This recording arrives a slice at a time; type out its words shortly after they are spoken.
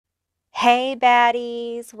Hey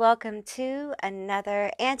baddies, welcome to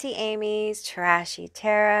another Auntie Amy's Trashy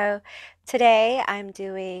Tarot. Today I'm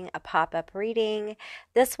doing a pop-up reading.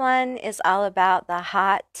 This one is all about the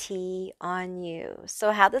hot tea on you.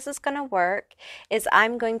 So how this is going to work is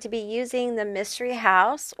I'm going to be using the Mystery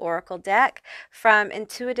House Oracle deck from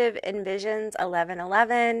Intuitive Envisions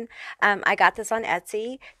 1111. I got this on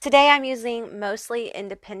Etsy. Today I'm using mostly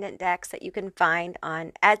independent decks that you can find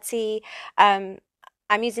on Etsy.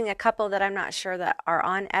 I'm using a couple that I'm not sure that are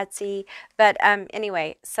on Etsy, but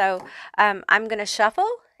anyway, so I'm going to shuffle,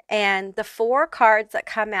 and the four cards that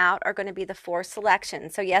come out are going to be the four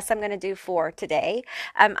selections. So yes, I'm going to do four today.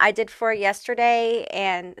 I did four yesterday,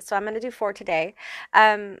 and so I'm going to do four today.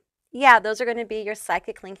 Yeah, those are going to be your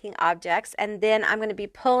psychic linking objects, and then I'm going to be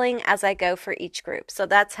pulling as I go for each group. So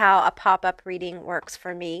that's how a pop-up reading works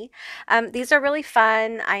for me. These are really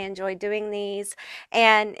fun. I enjoy doing these.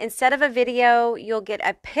 And instead of a video, you'll get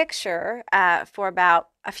a picture for about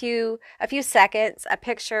a few seconds, a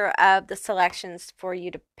picture of the selections for you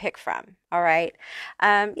to pick from. All right.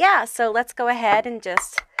 Yeah, so let's go ahead and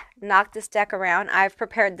just knock this deck around. I've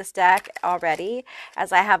prepared this deck already,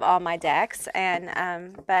 as I have all my decks,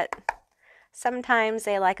 and but sometimes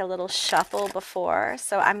they like a little shuffle before.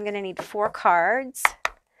 So I'm going to need four cards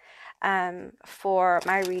for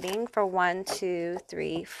my reading for 1, 2,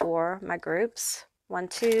 3, 4, my groups. 1,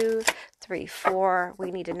 2, 3, 4.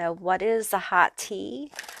 We need to know what is the hot tea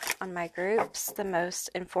on my groups, the most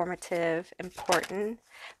informative, important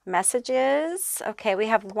messages. Okay, we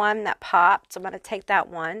have one that popped, so I'm going to take that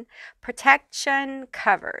one. Protection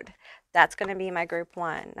covered. That's going to be my group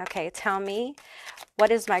 1. Okay, tell me,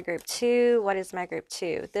 what is my group 2? What is my group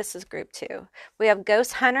 2? This is group 2. We have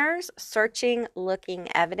ghost hunters, searching, looking,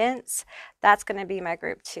 evidence. That's going to be my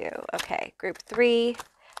group 2. Okay, group 3.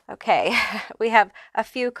 Okay, we have a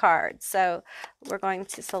few cards, so we're going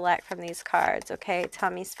to select from these cards. Okay, tell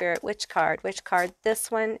me, Spirit, which card? Which card?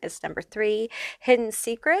 This one is number 3, Hidden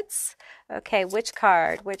Secrets. Okay, which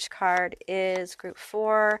card? Which card is group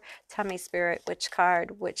 4? Tell me, Spirit, which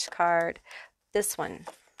card? Which card? This one.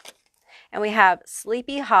 And we have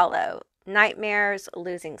Sleepy Hollow, nightmares,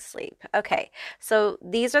 losing sleep. Okay, so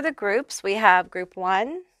these are the groups. We have group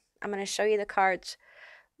 1. I'm going to show you the cards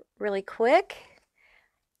really quick.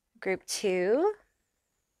 Group 2,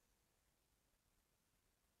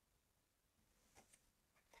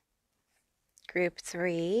 group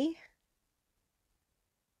 3,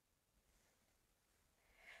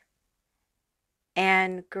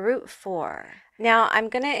 and group 4. Now I'm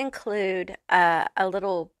going to include a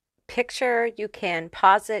little picture. You can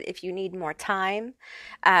pause it if you need more time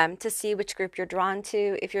to see which group you're drawn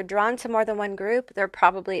to. If you're drawn to more than one group, there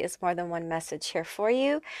probably is more than one message here for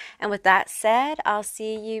you. And with that said, I'll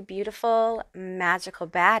see you beautiful, magical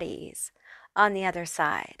baddies on the other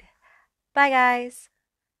side. Bye, guys.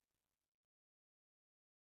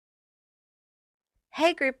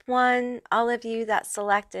 Hey, group 1, all of you that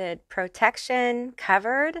selected protection,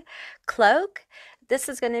 covered, cloak, this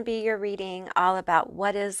is going to be your reading all about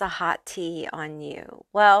what is the hot tea on you.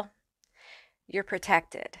 Well, you're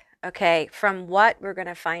protected, okay, from what we're going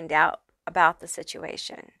to find out about the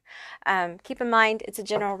situation. Keep in mind, it's a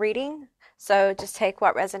general reading, so just take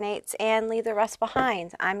what resonates and leave the rest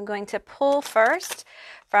behind. I'm going to pull first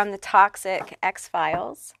from the Toxic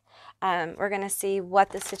X-Files. We're going to see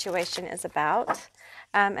what the situation is about,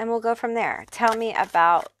 and we'll go from there. Tell me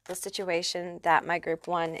about the situation that my group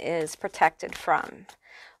 1 is protected from.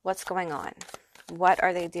 What's going on? What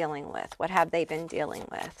are they dealing with? What have they been dealing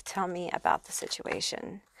with? Tell me about the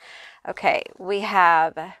situation. Okay, we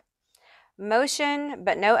have motion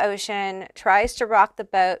but no ocean, tries to rock the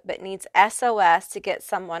boat but needs SOS to get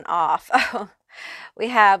someone off. We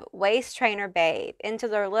have waist trainer babe, into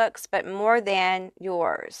their looks but more than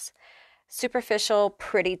yours. Superficial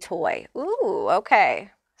pretty toy. Ooh,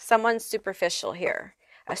 okay. Someone's superficial here.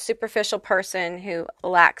 A superficial person who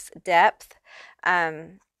lacks depth.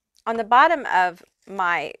 On the bottom of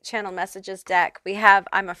my channel messages deck, we have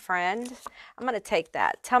I'm a friend. I'm going to take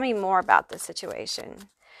that. Tell me more about the situation.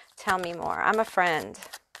 Tell me more. I'm a friend.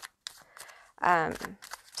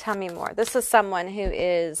 Tell me more. This is someone who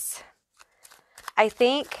is, I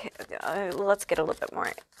think, let's get a little bit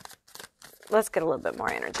more. Let's get a little bit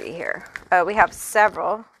more energy here. We have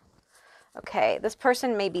several. Okay, this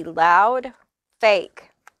person may be loud, fake.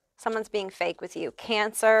 Someone's being fake with you.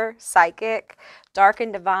 Cancer, psychic, dark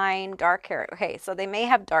and divine, dark hair. Okay, so they may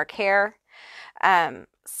have dark hair.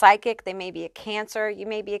 Psychic, they may be a Cancer. You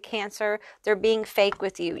may be a Cancer. They're being fake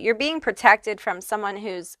with you. You're being protected from someone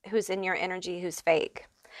who's in your energy who's fake.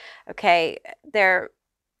 Okay, they're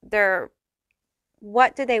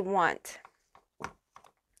what do they want?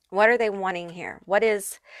 What are they wanting here?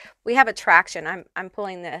 We have attraction. I'm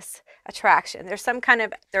pulling this attraction. There's some kind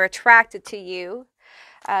of, they're attracted to you.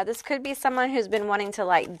 This could be someone who's been wanting to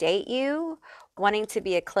like date you, wanting to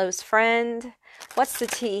be a close friend. What's the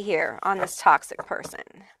tea here on this toxic person,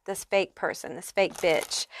 this fake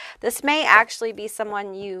bitch? This may actually be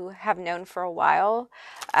someone you have known for a while,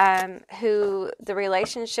 who the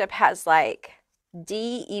relationship has like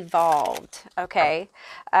de-evolved, okay?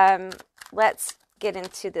 Let's get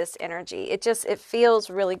into this energy. It feels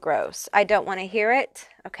really gross. I don't want to hear it,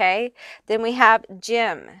 okay? Then we have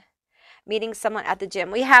gym. Meeting someone at the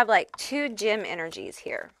gym. We have like 2 gym energies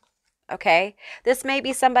here. Okay. This may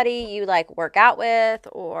be somebody you like work out with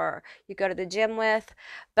or you go to the gym with,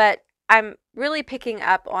 but I'm really picking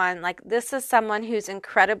up on like this is someone who's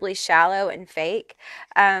incredibly shallow and fake.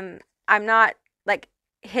 I'm not like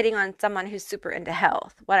hitting on someone who's super into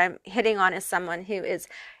health. What I'm hitting on is someone who is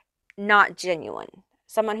not genuine,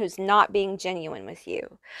 someone who's not being genuine with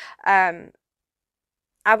you. I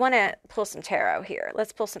want to pull some tarot here.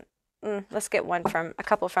 Let's pull some. Let's get a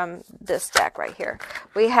couple from this deck right here.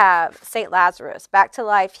 We have Saint Lazarus, back to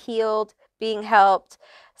life, healed, being helped,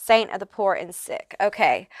 saint of the poor and sick.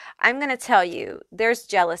 Okay, I'm going to tell you, there's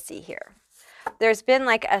jealousy here. There's been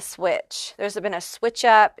like a switch. There's been a switch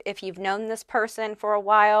up. If you've known this person for a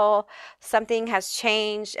while, something has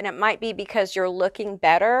changed, and it might be because you're looking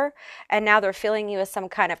better and now they're feeling you as some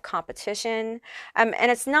kind of competition. And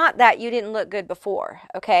it's not that you didn't look good before,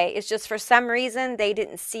 okay? It's just for some reason they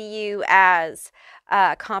didn't see you as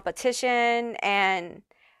competition, and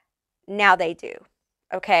now they do,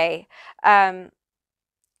 okay? And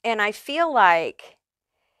I feel like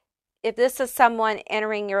if this is someone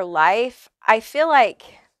entering your life, I feel like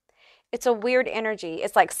it's a weird energy.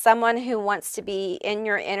 It's like someone who wants to be in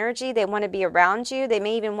your energy. They want to be around you. They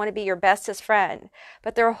may even want to be your bestest friend,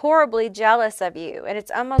 but they're horribly jealous of you. And it's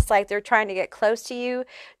almost like they're trying to get close to you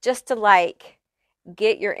just to like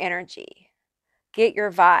get your energy, get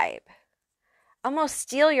your vibe, almost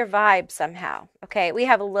steal your vibe somehow. Okay, we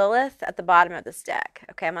have Lilith at the bottom of this deck.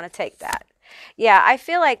 Okay, I'm going to take that. Yeah, I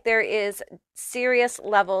feel like there is serious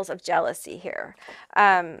levels of jealousy here.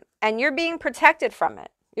 And you're being protected from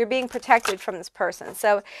it. You're being protected from this person.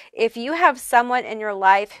 So if you have someone in your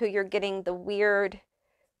life who you're getting the weird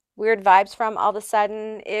vibes from all of a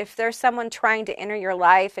sudden, if there's someone trying to enter your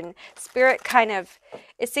life and spirit kind of,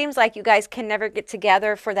 it seems like you guys can never get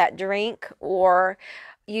together for that drink, or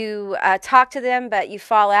you talk to them but you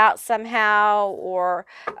fall out somehow, or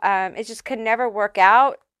it just could never work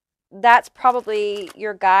out. That's probably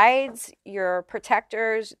your guides, your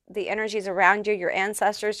protectors, the energies around you, your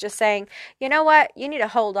ancestors just saying, you know what, you need to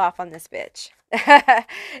hold off on this bitch.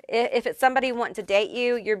 If it's somebody wanting to date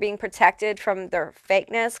you, you're being protected from their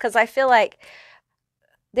fakeness, because I feel like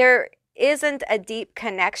there isn't a deep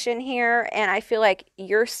connection here, and I feel like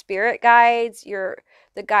your spirit guides, the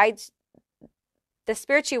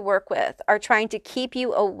spirits you work with are trying to keep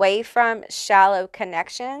you away from shallow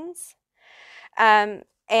connections.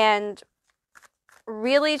 And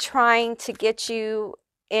really trying to get you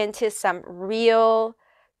into some real,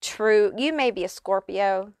 true, you may be a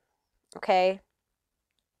Scorpio, okay?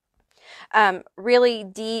 Really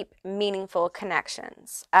deep, meaningful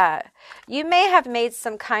connections. You may have made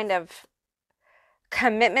some kind of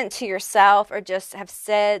commitment to yourself, or just have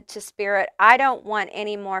said to spirit, I don't want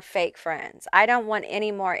any more fake friends. I don't want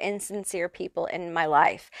any more insincere people in my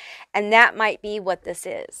life. And that might be what this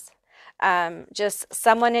is. Just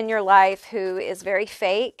someone in your life who is very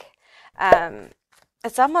fake.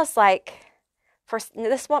 It's almost like,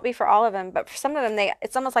 this won't be for all of them, but for some of them,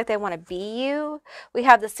 it's almost like they want to be you. We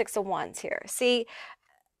have the 6 of Wands here. See,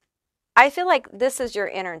 I feel like this is your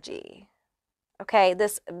energy. Okay,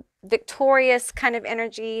 this victorious kind of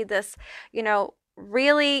energy, this,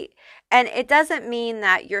 really, and it doesn't mean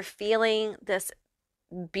that you're feeling this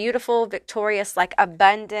beautiful, victorious, like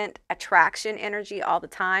abundant attraction energy all the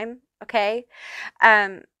time. Okay.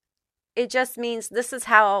 It just means this is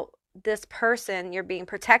how this person you're being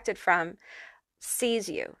protected from sees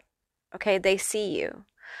you. Okay. They see you,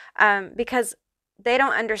 because they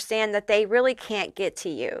don't understand that they really can't get to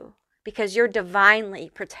you because you're divinely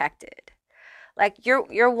protected. Like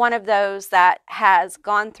you're one of those that has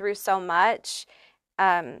gone through so much,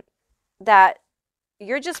 that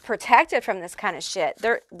you're just protected from this kind of shit.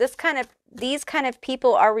 These kind of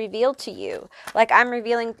people are revealed to you. Like I'm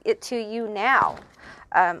revealing it to you now.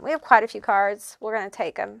 We have quite a few cards. We're going to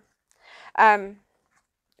take them.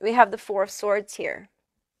 We have the 4 of Swords here.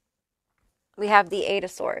 We have the 8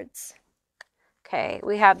 of Swords. Okay.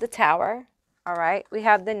 We have the Tower. All right. We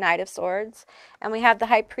have the Knight of Swords. And we have the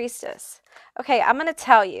High Priestess. Okay. I'm going to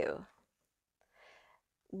tell you.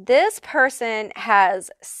 this person has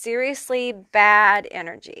seriously bad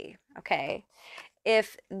energy, okay?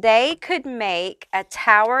 If they could make a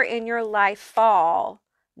tower in your life fall,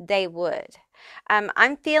 they would.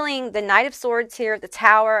 I'm feeling the Knight of Swords here, the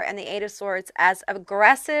Tower, and the Eight of Swords as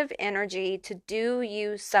aggressive energy to do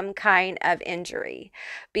you some kind of injury,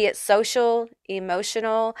 be it social,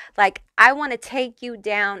 emotional. Like, I want to take you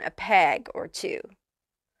down a peg or two.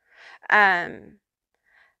 Um,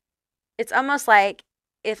 it's almost like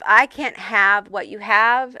if I can't have what you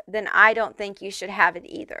have, then I don't think you should have it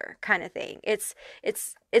either, kind of thing. It's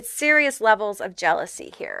serious levels of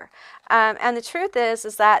jealousy here, and the truth is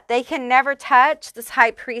that they can never touch this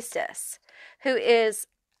high priestess, who is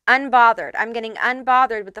unbothered. I'm getting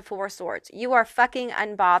unbothered with the Four Swords. You are fucking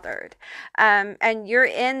unbothered, and you're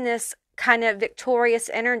in this kind of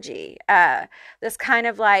victorious energy. This kind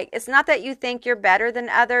of like, it's not that you think you're better than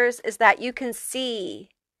others, is that you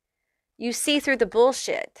see through the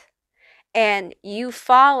bullshit and you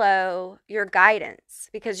follow your guidance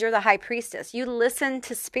because you're the high priestess. You listen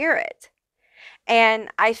to spirit. And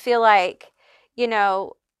I feel like, you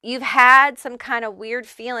know, you've had some kind of weird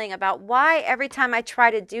feeling about why every time I try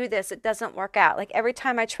to do this, it doesn't work out. Like every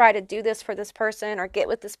time I try to do this for this person or get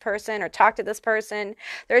with this person or talk to this person,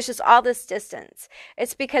 there's just all this distance.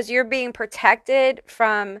 It's because you're being protected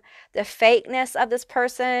from the fakeness of this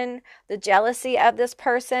person, the jealousy of this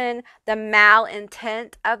person, the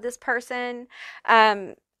malintent of this person.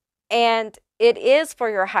 And it is for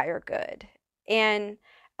your higher good. And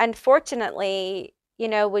unfortunately, you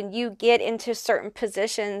know, when you get into certain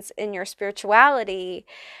positions in your spirituality,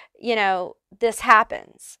 you know, this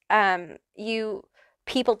happens.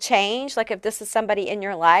 People change. Like if this is somebody in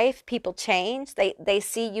your life, people change. They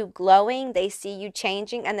see you glowing, they see you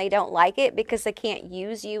changing, and they don't like it because they can't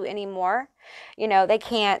use you anymore. You know, they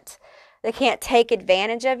can't take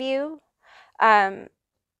advantage of you. Um,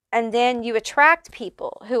 and then you attract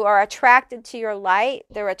people who are attracted to your light.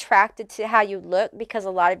 They're attracted to how you look because a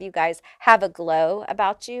lot of you guys have a glow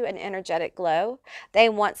about you, an energetic glow. They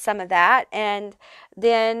want some of that. And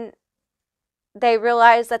then they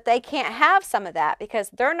realize that they can't have some of that because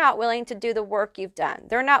they're not willing to do the work you've done.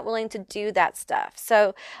 They're not willing to do that stuff.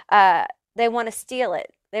 So they want to steal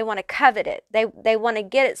it. They want to covet it. They want to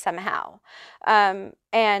get it somehow.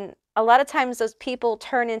 And a lot of times those people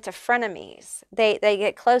turn into frenemies. They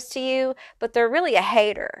get close to you, but they're really a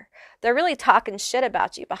hater. They're really talking shit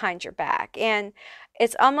about you behind your back. And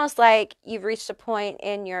it's almost like you've reached a point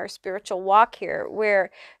in your spiritual walk here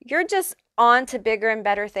where you're just on to bigger and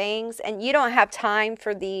better things, and you don't have time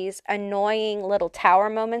for these annoying little tower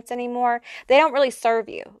moments anymore. They don't really serve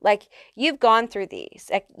you. Like, you've gone through these.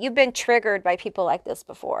 Like, you've been triggered by people like this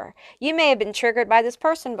before. You may have been triggered by this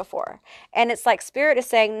person before. And it's like spirit is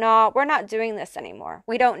saying, no, we're not doing this anymore.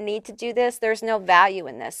 We don't need to do this. There's no value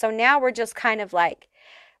in this. So now we're just kind of like,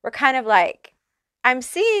 I'm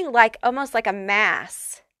seeing like almost like a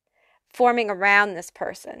mass forming around this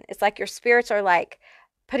person. It's like your spirits are like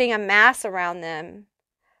putting a mass around them,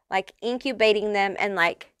 like incubating them and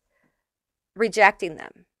like rejecting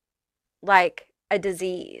them like a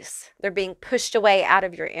disease. They're being pushed away out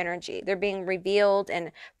of your energy. They're being revealed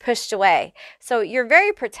and pushed away. So you're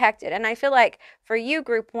very protected. And I feel like for you,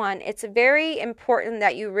 Group 1, it's very important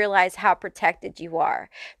that you realize how protected you are,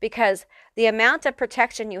 because the amount of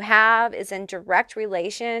protection you have is in direct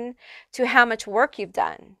relation to how much work you've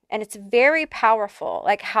done. And it's very powerful,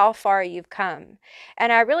 like how far you've come.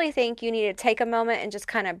 And I really think you need to take a moment and just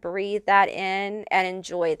kind of breathe that in and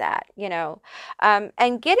enjoy that, you know,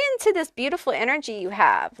 and get into this beautiful energy you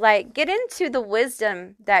have. Like, get into the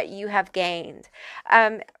wisdom that you have gained.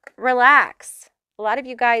 Relax. A lot of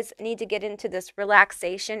you guys need to get into this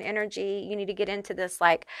relaxation energy. You need to get into this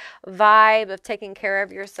like vibe of taking care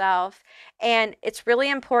of yourself. And it's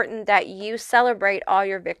really important that you celebrate all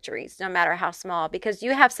your victories, no matter how small, because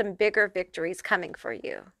you have some bigger victories coming for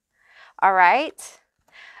you. All right?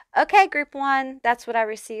 Okay, Group 1, that's what I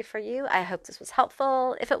received for you. I hope this was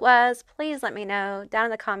helpful. If it was, please let me know down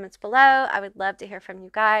in the comments below. I would love to hear from you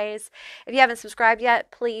guys. If you haven't subscribed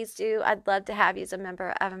yet, please do. I'd love to have you as a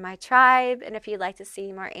member of my tribe. And if you'd like to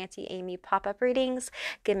see more Auntie Amy pop-up readings,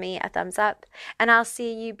 give me a thumbs up. And I'll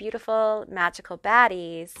see you beautiful, magical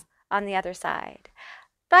baddies on the other side.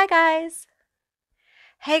 Bye, guys.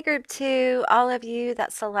 Hey, Group 2, all of you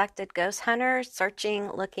that selected Ghost Hunter,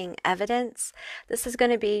 Searching, Looking, Evidence. This is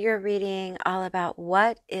going to be your reading all about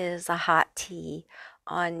what is a hot tea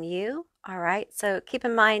on you. All right, so keep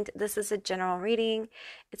in mind, this is a general reading.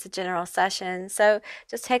 It's a general session. So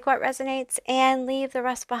just take what resonates and leave the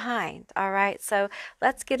rest behind. All right, so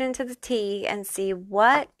let's get into the tea and see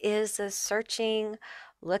what is the searching,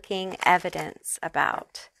 looking evidence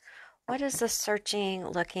about? What is the searching,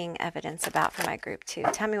 looking evidence about for my group 2?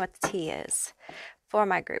 Tell me what the T is for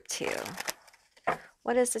my group 2.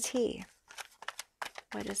 What is the T?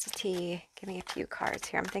 What is the T? Give me a few cards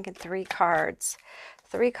here. I'm thinking 3 cards.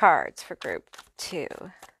 3 cards for group 2.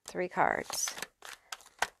 3 cards.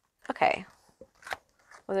 Okay.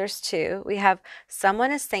 Well, there's 2. We have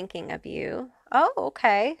someone is thinking of you. Oh,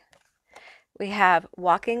 okay. We have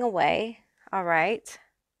walking away. All right.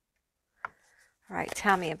 All right.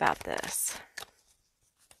 Tell me about this.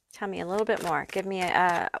 Tell me a little bit more. Give me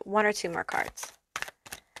 1 or 2 more cards.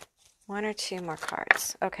 1 or 2 more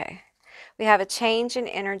cards. Okay. We have a change in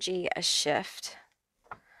energy, a shift.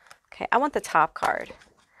 Okay, I want the top card.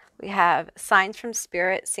 We have signs from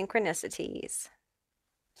spirit, synchronicities.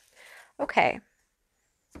 Okay.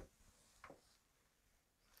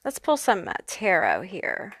 Let's pull some tarot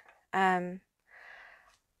here. You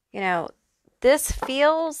know, this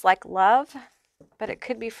feels like love, but it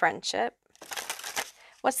could be friendship.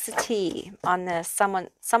 What's the T on this?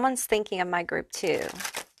 Someone's thinking of my group 2.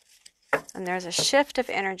 And there's a shift of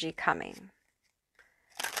energy coming.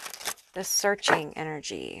 The searching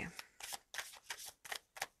energy.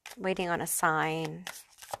 Waiting on a sign.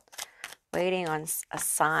 Waiting on a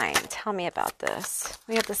sign. Tell me about this.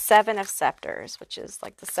 We have the 7 of Scepters, which is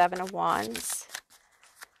like the 7 of Wands.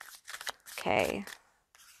 Okay.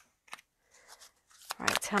 All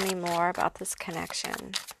right, tell me more about this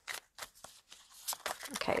connection.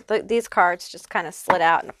 Okay, these cards just kind of slid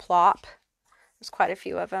out in a plop. There's quite a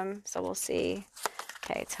few of them, so we'll see.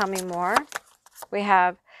 Okay, tell me more. We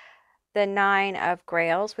have the 9 of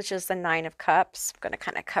Grails, which is the 9 of Cups. I'm going to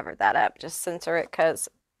kind of cover that up, just censor it because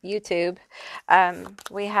YouTube.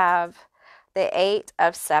 We have the 8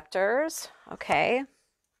 of Scepters. Okay.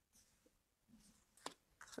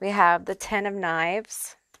 We have the 10 of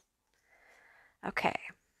Knives. Okay.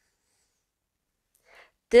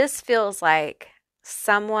 This feels like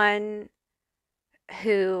someone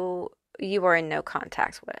who you are in no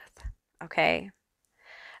contact with. Okay.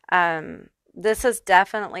 This is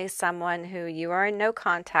definitely someone who you are in no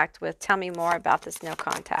contact with. Tell me more about this no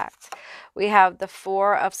contact. We have the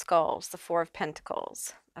 4 of Skulls, the 4 of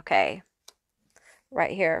Pentacles. Okay.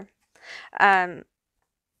 Right here.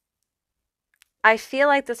 I feel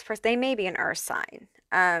like this person, they may be an earth sign.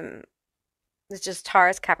 It's just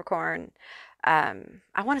Taurus, Capricorn. I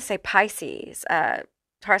want to say Pisces.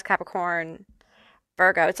 Taurus, Capricorn,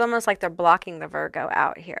 Virgo. It's almost like they're blocking the Virgo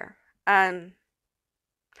out here.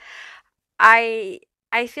 I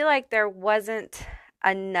feel like there wasn't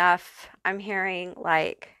enough, I'm hearing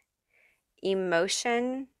like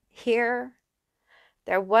emotion here.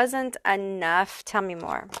 There wasn't enough. Tell me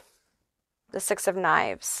more. The 6 of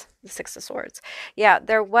Knives, the 6 of Swords. Yeah,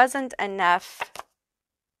 there wasn't enough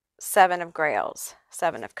 7 of Grails,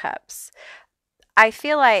 7 of Cups. I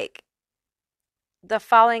feel like the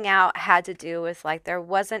falling out had to do with like there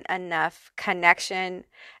wasn't enough connection,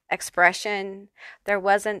 expression. There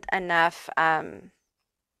wasn't enough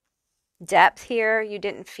depth here. You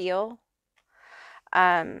didn't feel.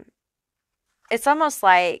 It's almost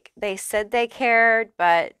like they said they cared,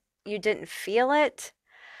 but you didn't feel it.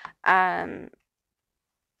 I'm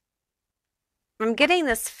getting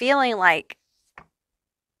this feeling like,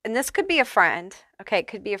 and this could be a friend. Okay, it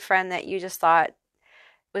could be a friend that you just thought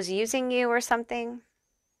was using you or something.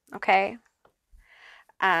 Okay.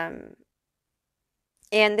 And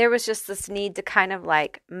there was just this need to kind of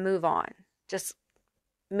like move on, just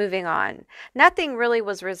moving on. Nothing really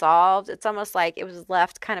was resolved. It's almost like it was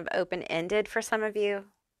left kind of open-ended for some of you.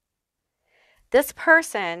 This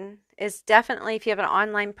person is definitely, if you have an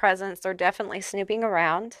online presence, they're definitely snooping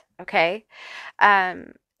around. Okay.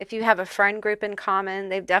 If you have a friend group in common,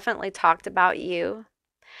 they've definitely talked about you.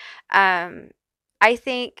 I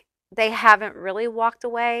think they haven't really walked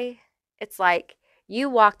away. It's like you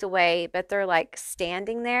walked away, but they're like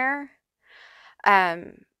standing there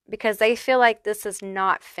because they feel like this is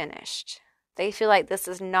not finished. They feel like this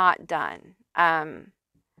is not done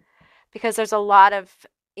because there's a lot of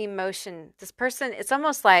emotion. This person, it's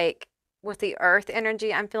almost like with the earth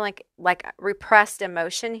energy, I'm feeling like repressed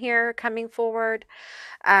emotion here coming forward,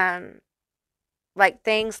 like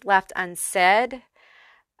things left unsaid.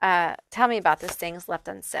 Tell me about this things left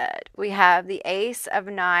unsaid. We have the Ace of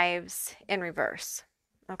Knives in reverse.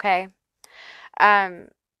 Okay.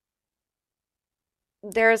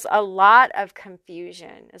 There's a lot of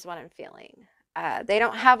confusion is what I'm feeling. They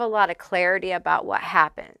don't have a lot of clarity about what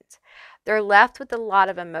happened. They're left with a lot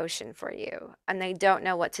of emotion for you and they don't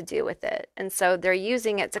know what to do with it. And so they're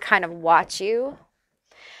using it to kind of watch you.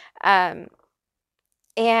 And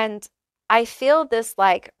I feel this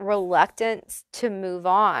like reluctance to move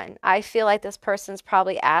on. I feel like this person's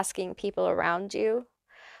probably asking people around you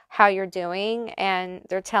how you're doing, and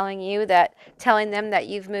they're telling them that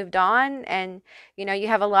you've moved on, and you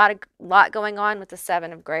have a lot going on with the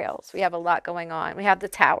Seven of Grails. We have a lot going on. We have the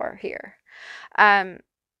Tower here. Um,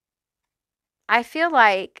 I feel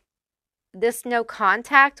like this no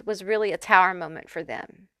contact was really a Tower moment for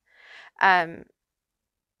them. Um,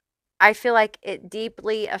 I feel like it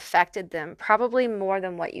deeply affected them, probably more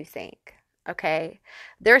than what you think. Okay.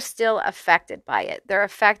 They're still affected by it. They're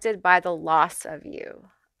affected by the loss of you.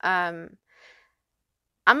 Um,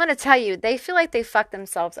 I'm going to tell you, they feel like they fucked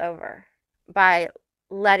themselves over by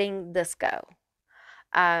letting this go.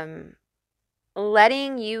 Um,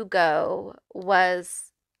 Letting you go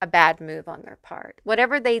was a bad move on their part.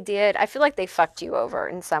 Whatever they did, I feel like they fucked you over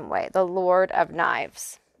in some way. The Lord of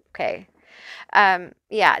Knives. Okay.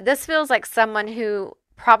 Yeah, this feels like someone who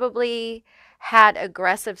probably had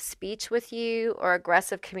aggressive speech with you or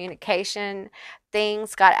aggressive communication.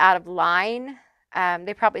 Things got out of line.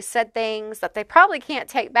 They probably said things that they probably can't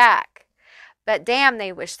take back. But damn,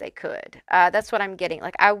 they wish they could. That's what I'm getting.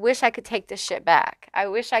 Like, I wish I could take this shit back. I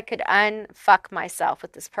wish I could unfuck myself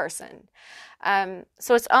with this person.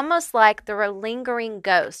 So it's almost like they're a lingering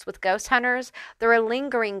ghost. With ghost hunters, they're a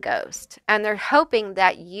lingering ghost, and they're hoping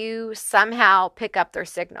that you somehow pick up their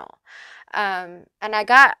signal. And I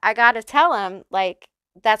got to tell them, like,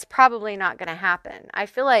 that's probably not going to happen. I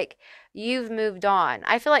feel like you've moved on.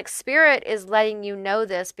 I feel like Spirit is letting you know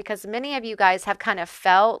this because many of you guys have kind of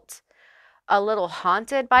felt a little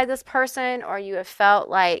haunted by this person, or you have felt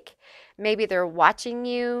like maybe they're watching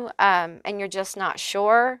you, and you're just not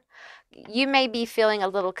sure. You may be feeling a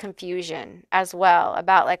little confusion as well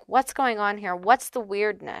about like what's going on here, what's the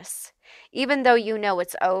weirdness, even though you know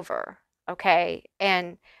it's over, okay,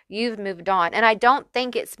 and you've moved on. And I don't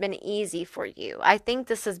think it's been easy for you. I think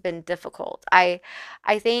this has been difficult. I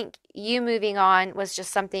think you moving on was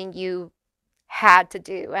just something you had to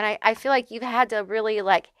do. And I feel like you've had to really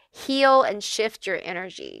like heal and shift your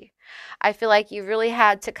energy. I feel like you really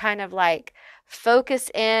had to kind of like focus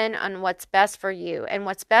in on what's best for you. And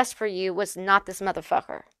what's best for you was not this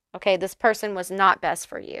motherfucker. Okay, this person was not best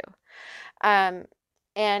for you. Um,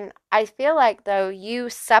 and I feel like though you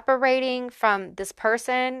separating from this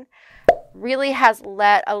person really has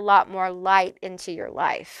let a lot more light into your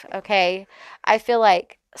life. Okay, I feel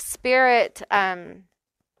like Spirit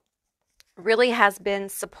really has been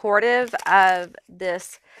supportive of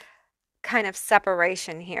this kind of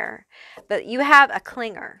separation here. But you have a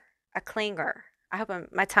clinger, a clinger. I hope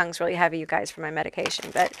my tongue's really heavy, you guys, for my medication.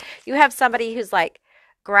 But you have somebody who's like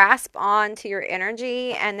grasp on to your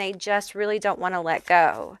energy and they just really don't want to let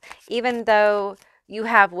go, even though you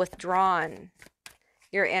have withdrawn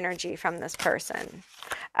your energy from this person.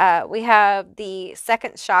 We have the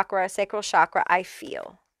second chakra, sacral chakra, I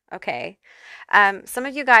feel. Okay. Some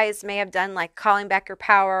of you guys may have done like calling back your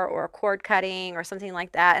power or cord cutting or something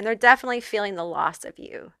like that, and they're definitely feeling the loss of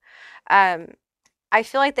you. I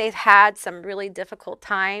feel like they've had some really difficult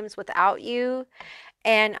times without you,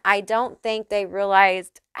 and I don't think they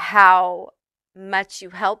realized how much you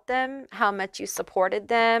helped them, how much you supported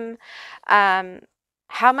them,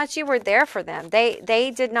 how much you were there for them.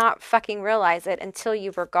 They did not fucking realize it until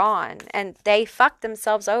you were gone, and they fucked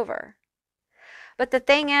themselves over. But the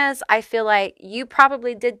thing is, I feel like you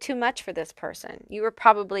probably did too much for this person. You were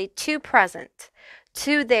probably too present,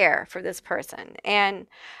 too there for this person. And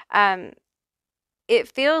it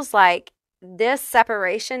feels like this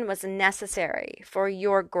separation was necessary for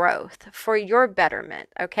your growth, for your betterment,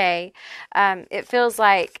 okay? It feels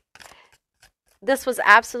like this was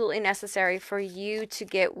absolutely necessary for you to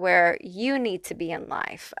get where you need to be in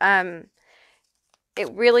life.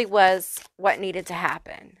 It really was what needed to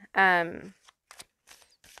happen.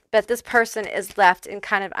 But this person is left in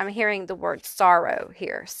kind of, I'm hearing the word sorrow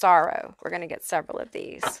here. Sorrow. We're going to get several of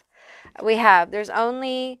these. There's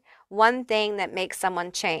only one thing that makes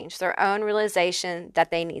someone change, their own realization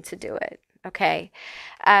that they need to do it. Okay.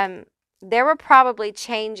 There were probably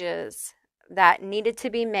changes that needed to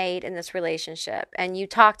be made in this relationship, and you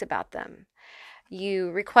talked about them.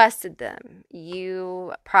 You requested them.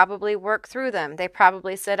 You probably worked through them. They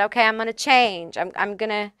probably said, okay, I'm going to change.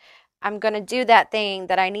 I'm going to do that thing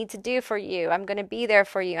that I need to do for you. I'm going to be there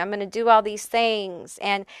for you. I'm going to do all these things.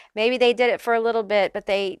 And maybe they did it for a little bit, but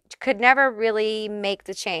they could never really make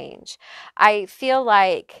the change. I feel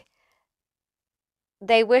like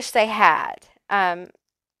they wish they had.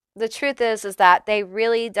 The truth is that they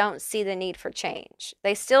really don't see the need for change.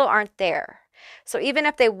 They still aren't there. So even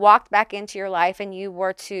if they walked back into your life and you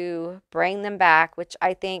were to bring them back, which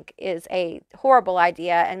I think is a horrible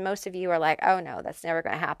idea, and most of you are like, oh no, that's never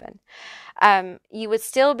going to happen. You would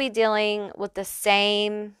still be dealing with the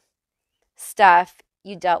same stuff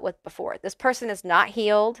you dealt with before. This person is not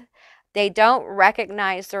healed. They don't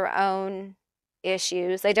recognize their own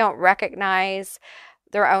issues. They don't recognize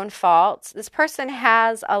their own faults. This person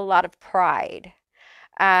has a lot of pride.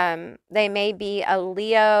 They may be a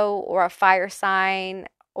Leo or a fire sign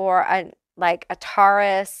or like a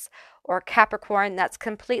Taurus or Capricorn that's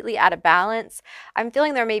completely out of balance. I'm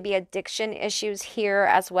feeling there may be addiction issues here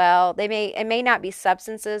as well. It may not be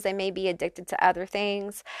substances. They may be addicted to other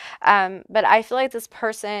things. But I feel like this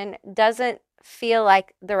person doesn't feel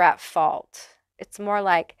like they're at fault. It's more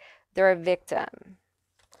like they're a victim.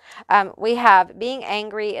 We have being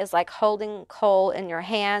angry is like holding coal in your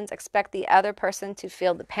hands. Expect the other person to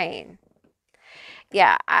feel the pain.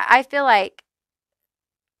 Yeah, I feel like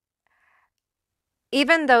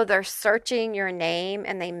even though they're searching your name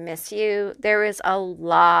and they miss you, there is a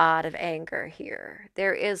lot of anger here.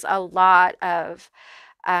 There is a lot of,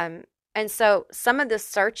 and so some of this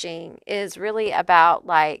searching is really about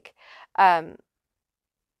like, yeah,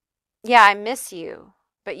 I miss you,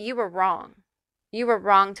 but you were wrong. You were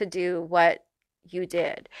wrong to do what you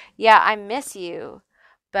did. Yeah, I miss you,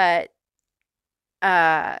 but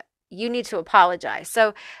you need to apologize.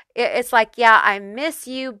 So it's like, yeah, I miss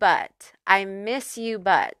you, but I miss you,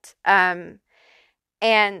 but and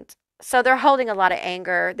so they're holding a lot of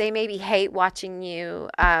anger. They maybe hate watching you.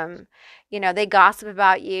 They gossip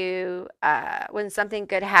about you. When something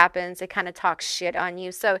good happens, they kind of talk shit on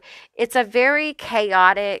you. So it's a very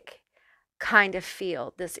chaotic kind of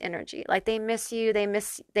feel, this energy. Like they miss you, they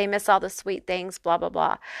miss all the sweet things, blah blah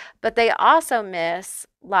blah. But they also miss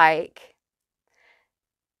like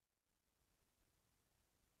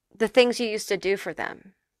the things you used to do for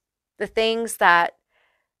them, the things that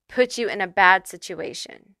put you in a bad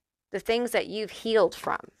situation, the things that you've healed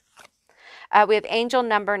from. We have angel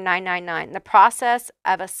number 999, the process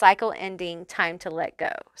of a cycle ending, time to let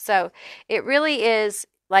go. So it really is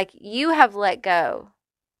like you have let go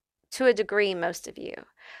to a degree, most of you.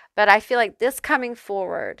 But I feel like this coming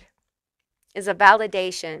forward is a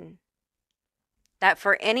validation that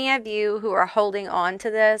for any of you who are holding on to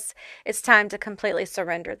this, it's time to completely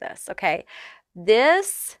surrender this, okay?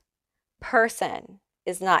 This person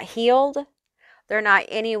is not healed. They're not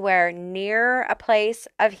anywhere near a place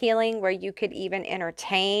of healing where you could even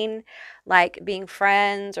entertain like being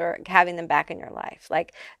friends or having them back in your life.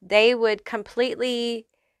 Like they would completely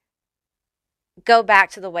go back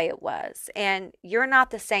to the way it was, and you're not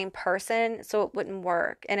the same person, so it wouldn't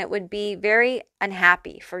work, and it would be very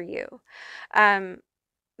unhappy for you.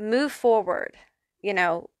 Move forward,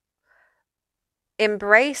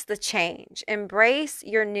 embrace the change, embrace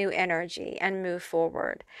your new energy, and move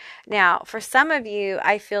forward. Now, for some of you,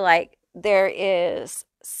 I feel like there is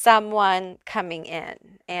someone coming in,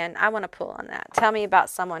 and I want to pull on that. Tell me about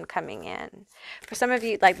someone coming in. For some of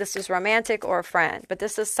you, like this is romantic or a friend, but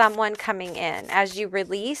this is someone coming in as you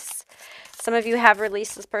release. Some of you have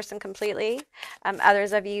released this person completely.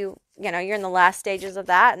 Others of you, you're in the last stages of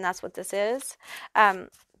that, and that's what this is.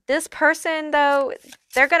 This person, though,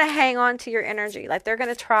 they're going to hang on to your energy. Like they're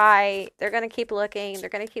going to try, they're going to keep looking, they're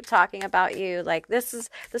going to keep talking about you. Like this is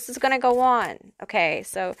going to go on. Okay,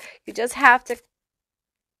 so you just have to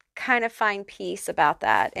kind of find peace about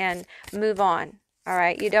that and move on. All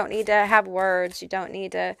right, you don't need to have words, you don't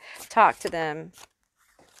need to talk to them.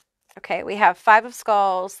 Okay, we have 5 of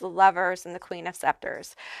Skulls, the Lovers, and the Queen of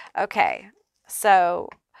Scepters. Okay, so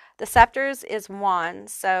the Scepters is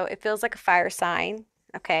Wands, so it feels like a fire sign.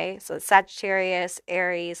 Okay, so Sagittarius,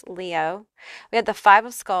 Aries, Leo. We have the 5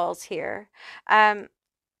 of Skulls here. Look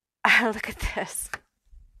at this.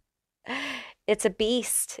 It's a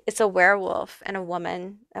beast. It's a werewolf and a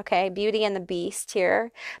woman. Okay, Beauty and the Beast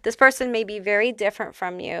here. This person may be very different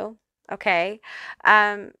from you. Okay,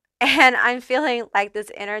 and I'm feeling like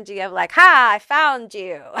this energy of like, ha, I found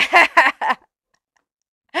you.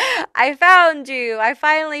 I found you. I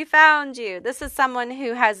finally found you. This is someone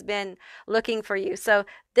who has been looking for you. So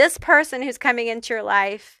this person who's coming into your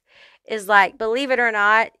life is like, believe it or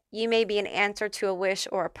not, you may be an answer to a wish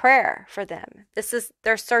or a prayer for them.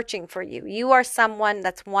 They're searching for you. You are someone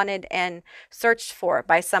that's wanted and searched for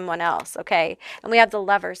by someone else. Okay. And we have the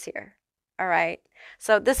Lovers here. All right.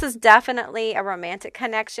 So this is definitely a romantic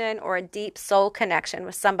connection or a deep soul connection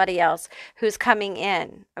with somebody else who's coming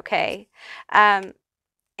in. Okay.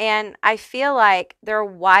 And I feel like they're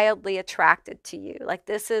wildly attracted to you. Like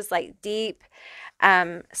this is like deep,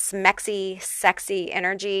 smexy, sexy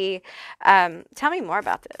energy. Tell me more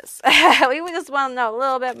about this. We just want to know a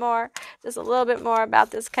little bit more, just a little bit more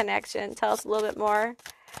about this connection. Tell us a little bit more,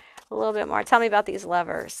 a little bit more. Tell me about these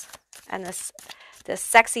lovers and this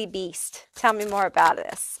sexy beast. Tell me more about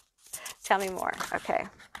this. Tell me more. Okay.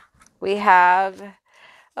 We have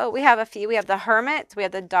a few. We have the Hermit. We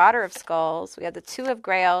have the Daughter of Skulls. We have the Two of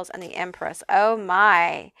Grails and the Empress. Oh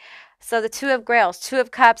my. So the Two of Grails, Two of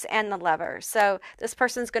Cups, and the Lover. So this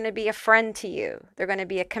person's going to be a friend to you. They're going to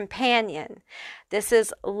be a companion. This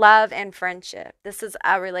is love and friendship. This is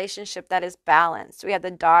a relationship that is balanced. We have the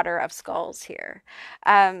Daughter of Skulls here.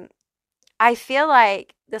 I feel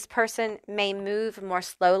like this person may move more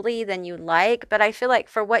slowly than you like, but I feel like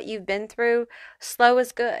for what you've been through, slow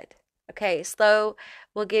is good. Okay, slow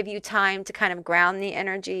will give you time to kind of ground the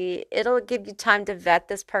energy. It'll give you time to vet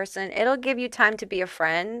this person. It'll give you time to be a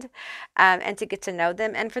friend and to get to know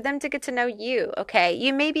them and for them to get to know you. Okay,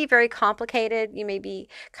 you may be very complicated. You may be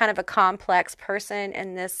kind of a complex person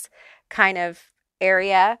in this kind of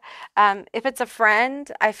area. If it's a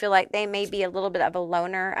friend, I feel like they may be a little bit of a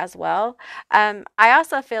loner as well. I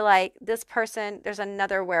also feel like this person, there's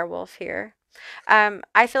another werewolf here.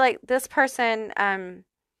 I feel like this person,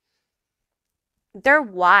 they're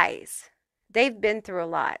wise. They've been through a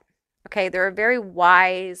lot. Okay, they're a very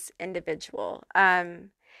wise individual.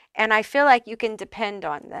 And I feel like you can depend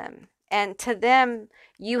on them. And to them,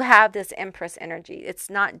 you have this Empress energy. It's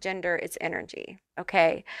not gender, it's energy.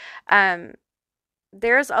 Okay.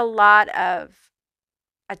 There's a lot of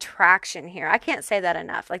attraction here. I can't say that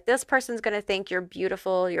enough. Like this person's going to think you're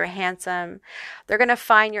beautiful, you're handsome. They're going to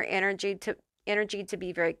find your energy to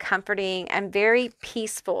be very comforting and very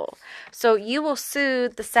peaceful. So you will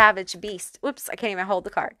soothe the savage beast. Whoops, I can't even hold the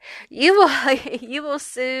card. You will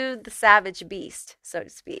soothe the savage beast, so to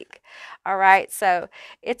speak. All right. So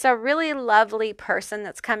it's a really lovely person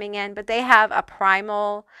that's coming in, but they have a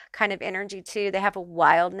primal kind of energy too. They have a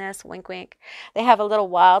wildness, wink wink. They have a little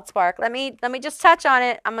wild spark. Let me just touch on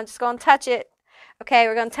it. I'm just going to touch it. Okay,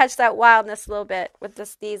 we're going to touch that wildness a little bit with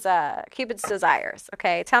these Cupid's desires.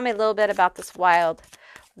 Okay, tell me a little bit about this wild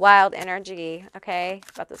energy. Okay,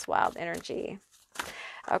 about this wild energy.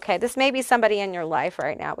 Okay, this may be somebody in your life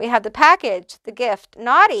right now. We have the package, the gift,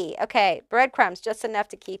 naughty. Okay, breadcrumbs, just enough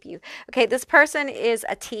to keep you. Okay, this person is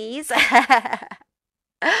a tease.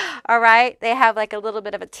 All right, they have like a little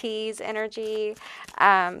bit of a tease energy.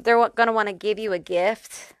 They're going to want to give you a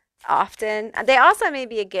gift often. They also may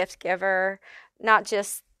be a gift giver. Not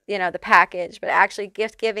just, the package, but actually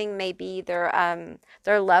gift giving may be their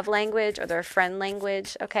love language or their friend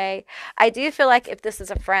language. Okay. I do feel like if this is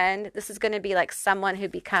a friend, this is going to be like someone who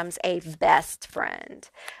becomes a best friend,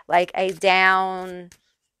 like a down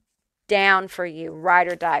for you, ride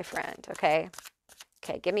or die friend. Okay.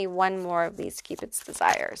 Okay. Give me one more of these Cupid's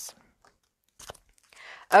desires.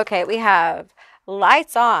 Okay. We have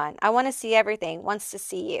lights on. I want to see everything. Wants to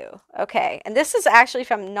see you. Okay. And this is actually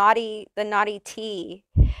from the Naughty Tea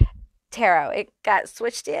Tarot. It got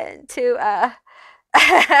switched in to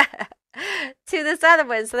to this other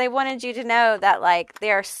one. So they wanted you to know that like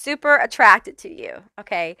they are super attracted to you.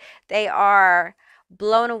 Okay. They are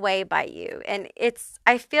blown away by you. And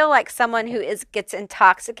I feel like someone who gets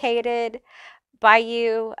intoxicated by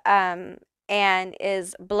you, and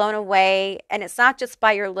is blown away. And it's not just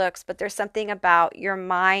by your looks, but there's something about your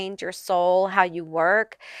mind, your soul, how you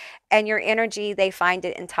work, and your energy. They find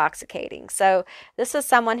it intoxicating. So this is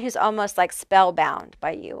someone who's almost like spellbound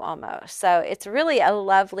by you almost. So it's really a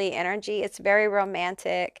lovely energy. It's very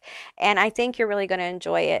romantic. And I think you're really going to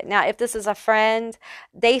enjoy it. Now, if this is a friend,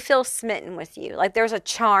 they feel smitten with you. Like there's a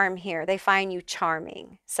charm here. They find you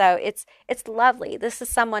charming. So it's lovely. This is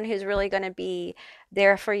someone who's really going to be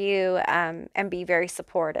there for you and be very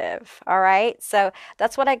supportive. All right. So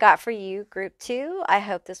that's what I got for you, group 2. I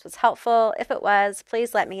hope this was helpful. If it was,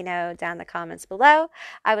 please let me know down in the comments below.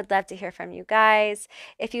 I would love to hear from you guys.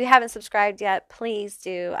 If you haven't subscribed yet, please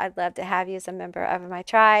do. I'd love to have you as a member of my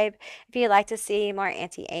tribe. If you'd like to see more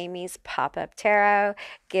Auntie Amy's pop-up tarot,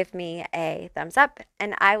 give me a thumbs up,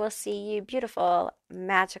 and I will see you beautiful,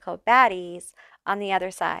 magical baddies on the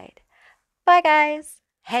other side. Bye, guys.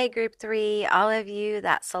 Hey, group 3, all of you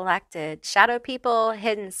that selected Shadow People,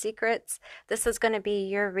 Hidden Secrets. This is going to be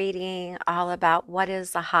your reading all about what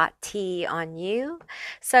is the hot tea on you.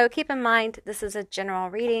 So keep in mind, this is a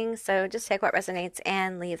general reading, so just take what resonates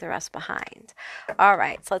and leave the rest behind. All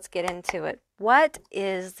right, so let's get into it. What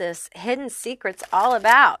is this Hidden Secrets all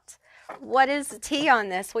about? What is the tea on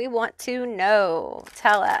this? We want to know.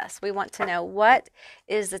 Tell us. We want to know what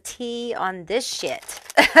is the tea on this shit.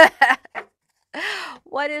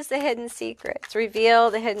 What is the hidden secrets? Reveal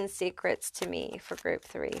the hidden secrets to me for group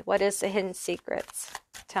 3. What is the hidden secrets?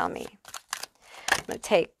 Tell me. I'm going to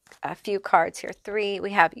take a few cards here. 3.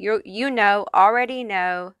 We have already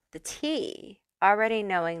know the tea. Already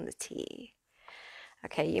knowing the tea.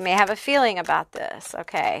 Okay, you may have a feeling about this.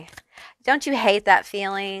 Okay. Don't you hate that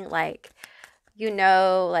feeling? Like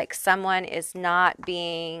someone is not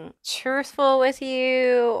being truthful with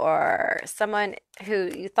you, or someone who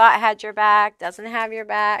you thought had your back doesn't have your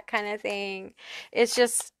back, kind of thing. It's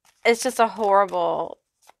just a horrible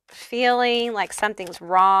feeling, like something's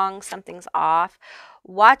wrong, something's off.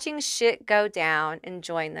 Watching shit go down,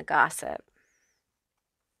 enjoying the gossip.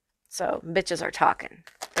 So bitches are talking.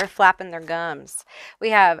 They're flapping their gums. We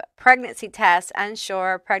have pregnancy test,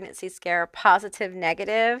 unsure, pregnancy scare, positive,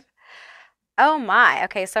 negative. Oh my.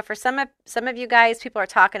 Okay, so for some of you guys, people are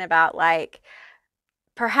talking about like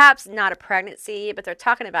perhaps not a pregnancy, but they're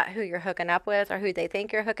talking about who you're hooking up with, or who they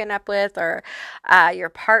think you're hooking up with, or your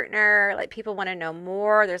partner. Like, people want to know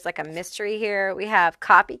more. There's like a mystery here. We have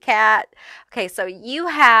copycat. Okay, so you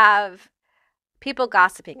have people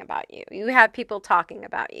gossiping about you. You have people talking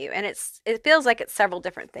about you, and it feels like it's several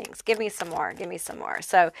different things. Give me some more. Give me some more.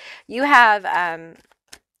 So you have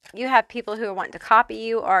people who are wanting to copy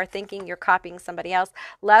you or thinking you're copying somebody else.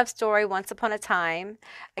 Love story, once upon a time.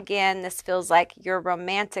 Again, this feels like your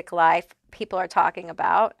romantic life people are talking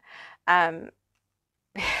about. Gosh.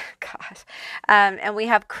 And we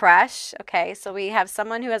have crush. Okay, so we have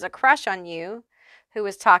someone who has a crush on you who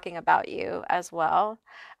is talking about you as well.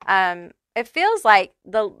 It feels like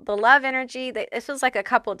the love energy, it feels like a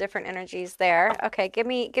couple different energies there. Okay, give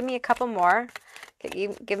me a couple more.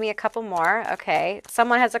 Give me a couple more. Okay,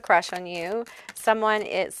 someone has a crush on you. Someone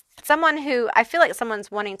who, I feel like someone's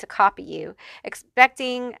wanting to copy you,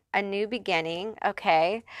 expecting a new beginning.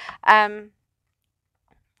 Okay,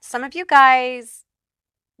 some of you guys,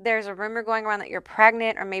 there's a rumor going around that you're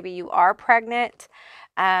pregnant, or maybe you are pregnant.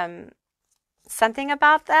 Something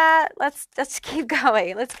about that. Let's keep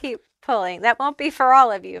going. Let's keep pulling. That won't be for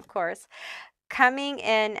all of you, of course. Coming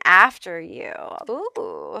in after you.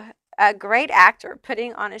 Ooh, a great actor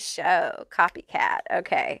putting on a show. Copycat.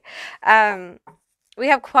 Okay. We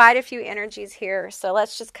have quite a few energies here, so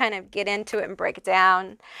let's just kind of get into it and break it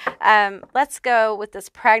down. Let's go with this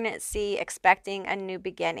pregnancy, expecting a new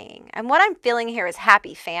beginning. And what I'm feeling here is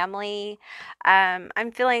happy family.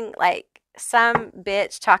 I'm feeling like some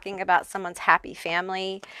bitch talking about someone's happy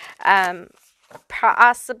family.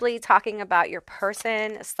 Possibly talking about your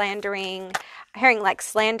person, hearing like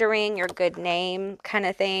slandering your good name kind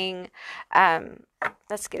of thing.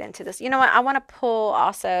 Let's get into this. You know what? I want to pull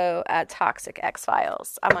also Toxic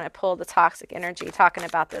X-Files. I want to pull the toxic energy talking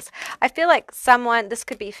about this. I feel like this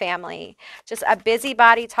could be family, just a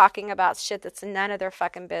busybody talking about shit that's none of their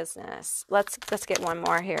fucking business. Let's get one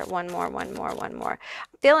more here. One more. I'm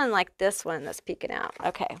feeling like this one that's peeking out.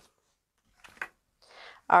 Okay.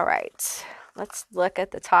 All right. Let's look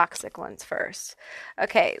at the toxic ones first.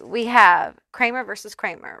 Okay, we have Kramer versus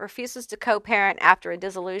Kramer. Refuses to co-parent after a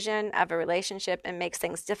dissolution of a relationship and makes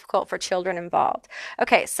things difficult for children involved.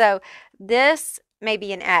 Okay, so this may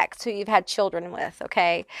be an ex who you've had children with,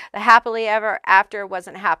 okay? The happily ever after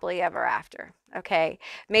wasn't happily ever after, okay?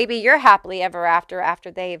 Maybe you're happily ever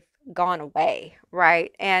after they've gone away,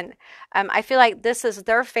 right? And I feel like this is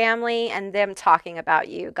their family and them talking about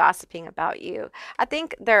you, gossiping about you. I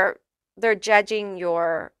think they're judging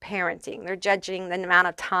your parenting. They're judging the amount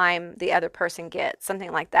of time the other person gets,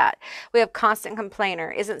 something like that. We have constant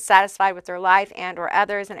complainer, isn't satisfied with their life and or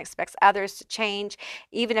others, and expects others to change.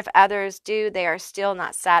 Even if others do, they are still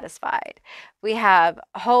not satisfied. We have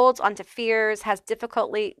holds onto fears, has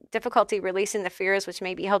difficulty releasing the fears which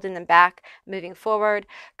may be holding them back moving forward,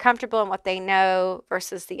 comfortable in what they know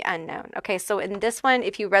versus the unknown. Okay, so in this one,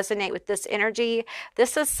 if you resonate with this energy,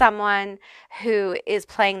 this is someone who is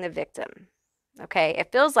playing the victim. Okay,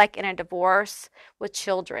 it feels like in a divorce with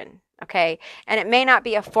children. Okay, and it may not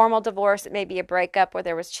be a formal divorce, it may be a breakup where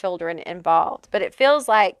there was children involved, but it feels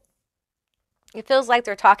like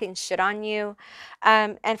they're talking shit on you.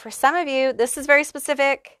 And for some of you, this is very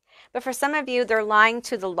specific, but for some of you, they're lying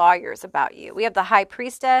to the lawyers about you. We have the High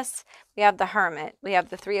Priestess, we have the Hermit, we have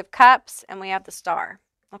the Three of Cups, and we have the Star.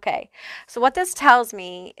 Okay, so what this tells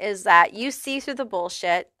me is that you see through the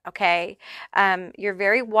bullshit, okay? You're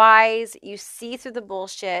very wise, you see through the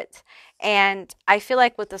bullshit, and I feel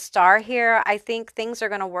like with the Star here, I think things are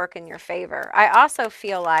going to work in your favor. I also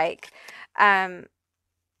feel like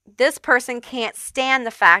this person can't stand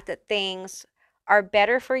the fact that things are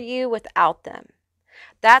better for you without them.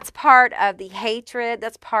 That's part of the hatred.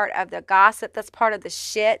 That's part of the gossip. That's part of the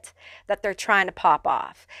shit that they're trying to pop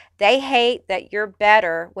off. They hate that you're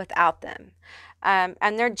better without them.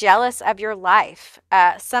 And they're jealous of your life.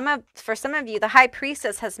 For some of you, the high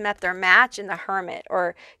priestess has met their match in the hermit,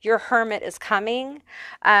 or your hermit is coming.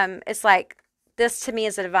 It's like, this to me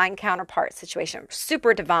is a divine counterpart situation.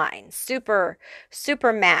 Super divine, super,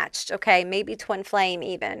 super matched. Okay, maybe twin flame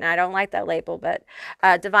even. I don't like that label, but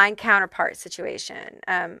divine counterpart situation.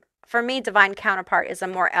 For me, divine counterpart is a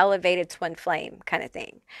more elevated twin flame kind of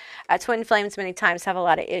thing. Twin flames many times have a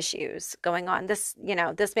lot of issues going on. This,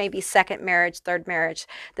 this may be second marriage, third marriage.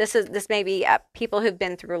 This may be people who've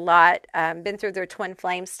been through a lot, been through their twin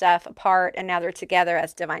flame stuff apart, and now they're together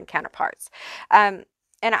as divine counterparts.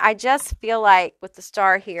 And I just feel like with the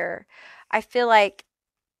star here, I feel like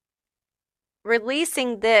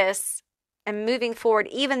releasing this and moving forward,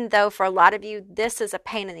 even though for a lot of you, this is a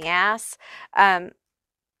pain in the ass,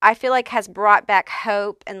 I feel like has brought back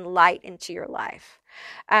hope and light into your life.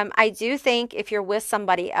 I do think if you're with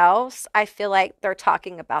somebody else, I feel like they're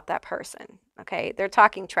talking about that person. Okay. They're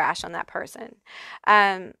talking trash on that person.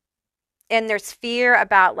 And there's fear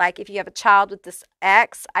about, like, if you have a child with this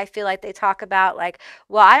ex, I feel like they talk about, like,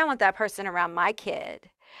 well, I don't want that person around my kid.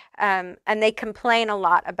 And they complain a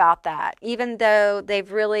lot about that, even though they've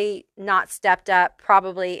really not stepped up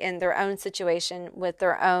probably in their own situation with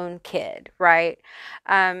their own kid, right?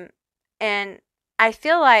 And I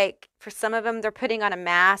feel like for some of them, they're putting on a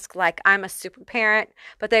mask like, I'm a super parent,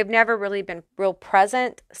 but they've never really been real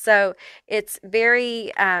present. So it's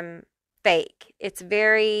very fake. It's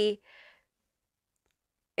very...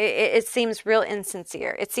 It seems real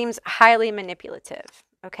insincere. It seems highly manipulative.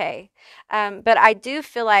 Okay. But I do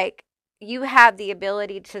feel like you have the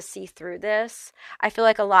ability to see through this. I feel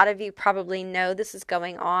like a lot of you probably know this is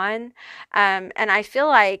going on. And I feel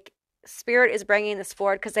like Spirit is bringing this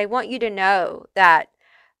forward because they want you to know that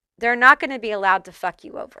they're not going to be allowed to fuck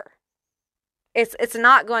you over. It's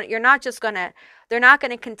not going, you're not just going to, they're not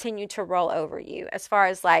going to continue to roll over you as far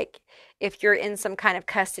as, like, if you're in some kind of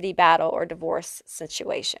custody battle or divorce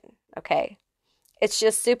situation. Okay. It's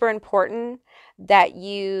just super important that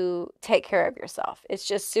you take care of yourself. It's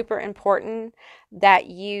just super important that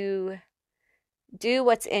you do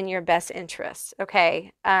what's in your best interest.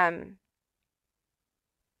 Okay.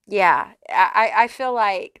 Yeah, I feel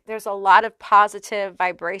like there's a lot of positive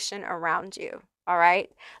vibration around you. All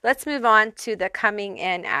right. Let's move on to the coming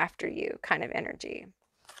in after you kind of energy.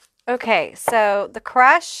 Okay, so the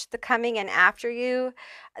crush, the coming in after you,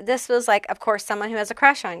 this was like, of course, someone who has a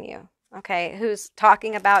crush on you, okay, who's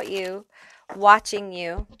talking about you, watching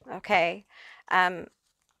you, okay.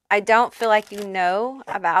 I don't feel like you know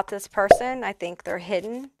about this person. I think they're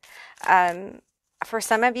hidden. For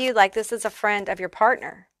some of you, like, this is a friend of your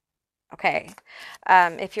partner, okay,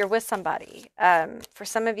 if you're with somebody. For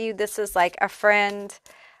some of you, this is like a friend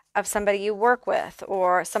of somebody you work with,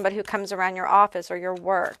 or somebody who comes around your office or your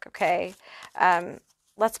work, okay?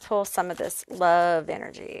 Let's pull some of this love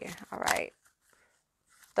energy, all right?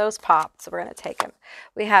 Those popped, so we're going to take them.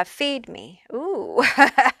 We have Feed Me. Ooh.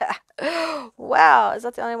 Wow, is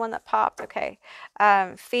that the only one that popped? Okay.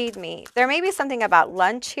 Feed Me. There may be something about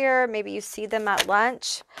lunch here. Maybe you see them at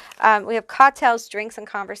lunch. We have cocktails, drinks, and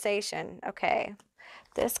conversation. Okay.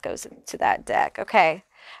 This goes into that deck. Okay.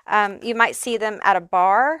 You might see them at a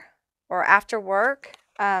bar or after work,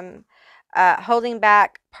 holding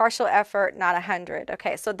back, partial effort, not 100.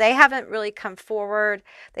 Okay, so they haven't really come forward.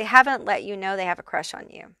 They haven't let you know they have a crush on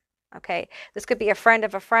you. Okay, this could be a friend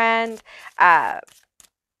of a friend.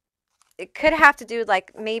 It could have to do,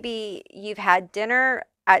 like, maybe you've had dinner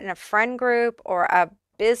in a friend group or a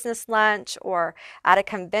business lunch or at a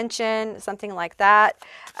convention, something like that.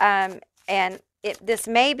 And this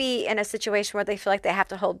may be in a situation where they feel like they have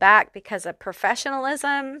to hold back because of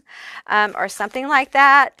professionalism, or something like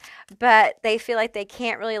that, but they feel like they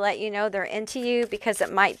can't really let you know they're into you because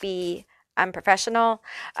it might be unprofessional.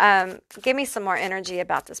 Give me some more energy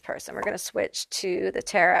about this person. We're going to switch to the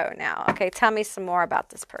tarot now. Okay, tell me some more about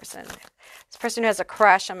this person. This person who has a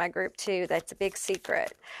crush on my group too, that's a big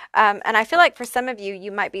secret. And I feel like for some of you,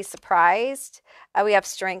 you might be surprised. We have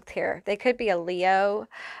Strength here. They could be a Leo.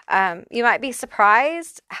 You might be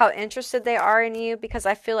surprised how interested they are in you, because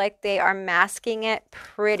I feel like they are masking it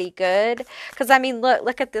pretty good. Because, I mean,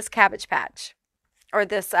 look at this Cabbage Patch, or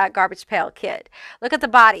this Garbage Pail Kid. Look at the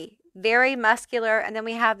body. Very muscular. And then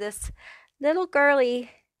we have this little girly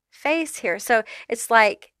face here. So it's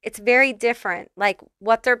like, it's very different. Like,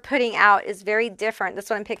 what they're putting out is very different. That's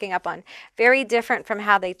what I'm picking up on. Very different from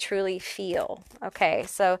how they truly feel. Okay.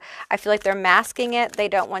 So I feel like they're masking it. They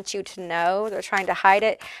don't want you to know. They're trying to hide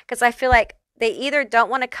it, because I feel like they either don't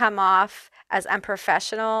want to come off as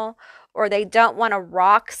unprofessional, or they don't want to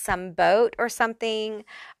rock some boat or something,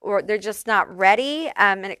 or they're just not ready.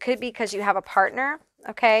 And it could be because you have a partner.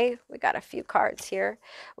 Okay, we got a few cards here.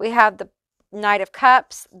 We have the Knight of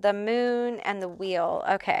Cups, the Moon, and the Wheel.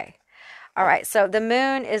 Okay. All right. So the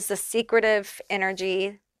Moon is the secretive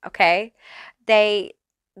energy. Okay. They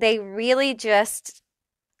really just,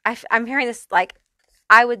 I'm hearing this like,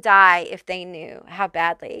 I would die if they knew how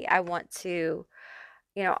badly I want to,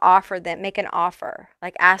 offer them, make an offer,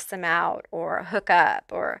 like ask them out or hook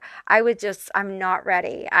up, or I'm not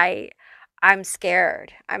ready. I'm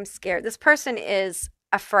scared. I'm scared. This person is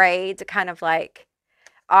afraid to kind of like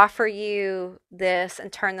offer you this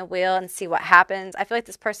and turn the wheel and see what happens. I feel like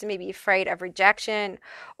this person may be afraid of rejection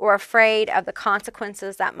or afraid of the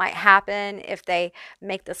consequences that might happen if they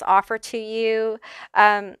make this offer to you.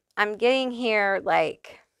 I'm getting here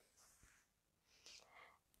like,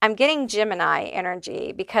 I'm getting Gemini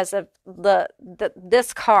energy because of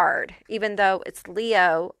this card, even though it's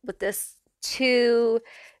Leo with this two.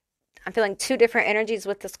 I'm feeling two different energies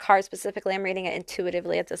with this card specifically. I'm reading it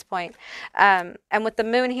intuitively at this point. And with the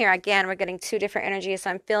moon here, again, we're getting two different energies. So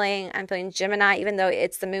I'm feeling Gemini, even though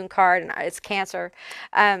it's the moon card and it's Cancer.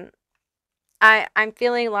 I'm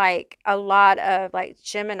feeling like a lot of like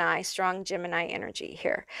Gemini, strong Gemini energy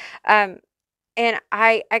here. And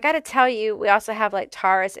I got to tell you, we also have like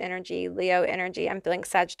Taurus energy, Leo energy. I'm feeling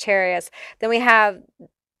Sagittarius. Then we have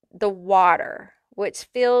the water, which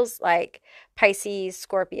feels like Pisces,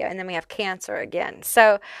 Scorpio, and then we have Cancer again.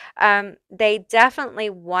 So they definitely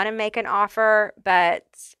want to make an offer, but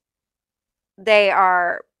they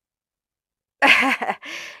are,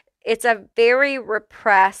 it's a very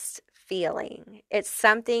repressed feeling. It's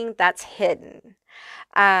something that's hidden.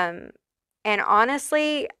 And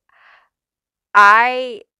honestly,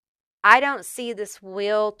 I don't see this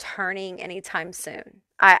wheel turning anytime soon.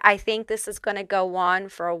 I think this is going to go on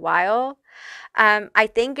for a while. I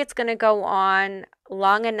think it's going to go on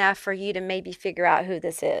long enough for you to maybe figure out who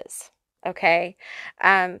this is. Okay.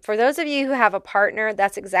 For those of you who have a partner,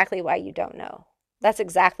 that's exactly why you don't know. That's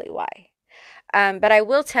exactly why. But I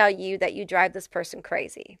will tell you that you drive this person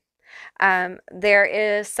crazy. There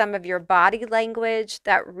is some of your body language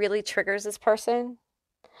that really triggers this person.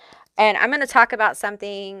 And I'm going to talk about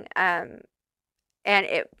something, and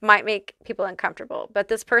it might make people uncomfortable, but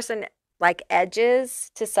this person like edges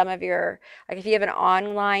to some of your, like if you have an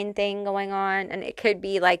online thing going on, and it could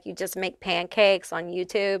be like you just make pancakes on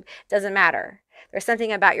YouTube, doesn't matter. There's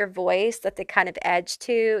something about your voice that they kind of edge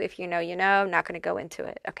to. If you know, you know. I'm not going to go into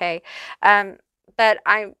it, okay? But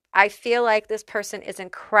I feel like this person is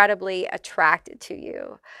incredibly attracted to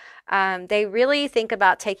you. They really think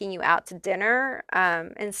about taking you out to dinner,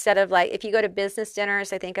 instead of like, if you go to business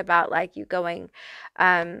dinners, they think about like you going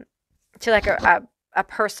to like a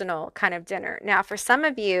personal kind of dinner. Now, for some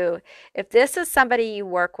of you, if this is somebody you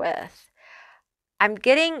work with, I'm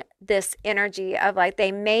getting this energy of like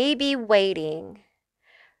they may be waiting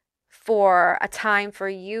for a time for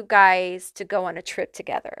you guys to go on a trip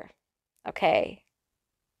together. Okay.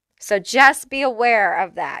 So just be aware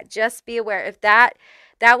of that. Just be aware. If that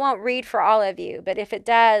won't read for all of you, but if it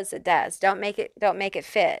does, it does. Don't make it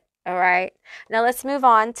fit. All right. Now let's move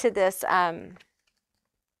on to this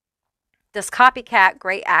this copycat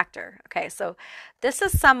great actor. Okay, so this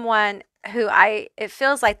is someone who it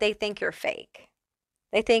feels like they think you're fake.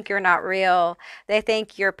 They think you're not real. They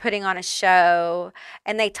think you're putting on a show,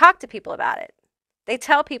 and they talk to people about it. They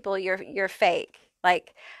tell people you're fake.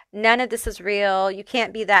 Like, none of this is real. You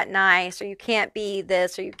can't be that nice, or you can't be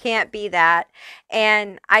this, or you can't be that.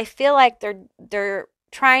 And I feel like they're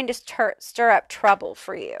trying to stir up trouble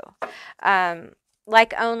for you.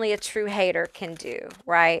 Like only a true hater can do,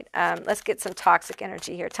 right? Let's get some toxic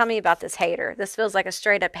energy here. Tell me about this hater. This feels like a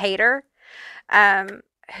straight up hater,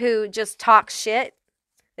 who just talks shit.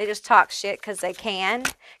 They just talk shit because they can,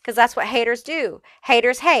 because that's what haters do.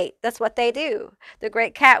 Haters hate. That's what they do. The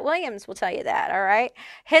great Cat Williams will tell you that, all right?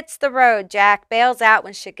 Hits the road, Jack. Bails out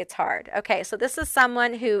when shit gets hard. Okay, so this is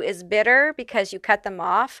someone who is bitter because you cut them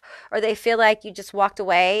off, or they feel like you just walked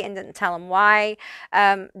away and didn't tell them why.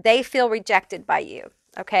 They feel rejected by you.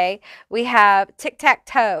 Okay, we have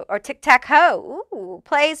tic-tac-toe or tic-tac-hoe. Ooh,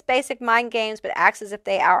 plays basic mind games but acts as if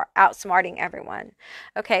they are outsmarting everyone.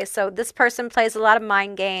 Okay, so this person plays a lot of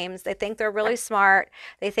mind games. They think they're really smart.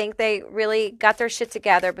 They think they really got their shit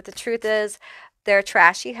together, but the truth is they're a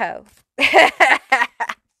trashy hoe.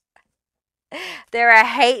 They're a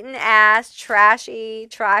hating ass, trashy,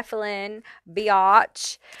 trifling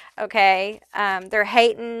biatch. Okay, they're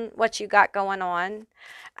hating what you got going on.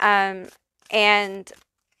 And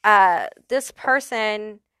this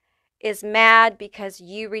person is mad because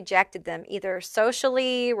you rejected them, either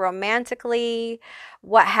socially, romantically,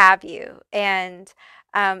 what have you. And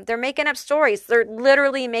they're making up stories. They're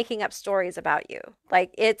literally making up stories about you.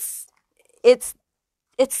 Like it's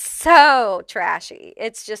it's so trashy.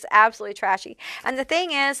 It's just absolutely trashy. And the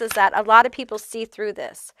thing is that a lot of people see through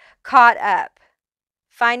this, caught up,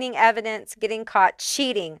 finding evidence, getting caught,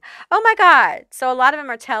 cheating. Oh my God. So a lot of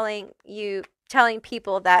them are telling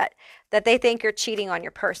people that they think you're cheating on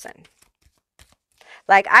your person.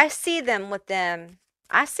 Like I see them with them.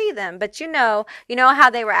 I see them, but you know how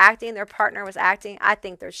they were acting, their partner was acting. I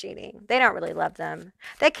think they're cheating. They don't really love them.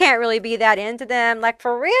 They can't really be that into them. Like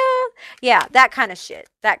for real? Yeah, that kind of shit.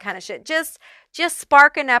 That kind of shit. Just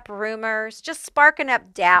sparking up rumors, just sparking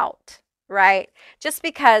up doubt, right? Just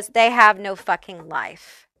because they have no fucking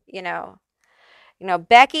life, you know.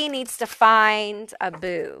 Becky needs to find a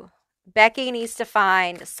boo. Becky needs to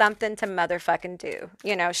find something to motherfucking do.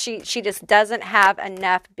 She just doesn't have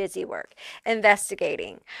enough busy work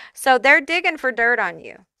investigating. So they're digging for dirt on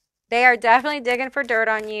you. They are definitely digging for dirt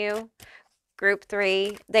on you. Group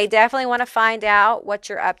 3. They definitely want to find out what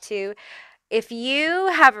you're up to. If you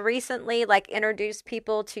have recently introduced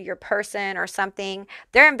people to your person or something,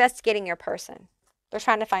 they're investigating your person. They're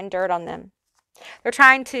trying to find dirt on them. They're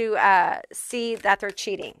trying to see that they're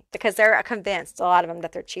cheating because they're convinced, a lot of them,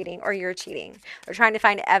 that they're cheating or you're cheating. They're trying to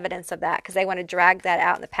find evidence of that because they want to drag that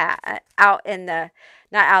out in the past,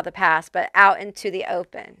 not out of the past, but out into the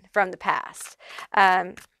open from the past.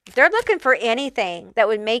 They're looking for anything that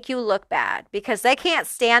would make you look bad because they can't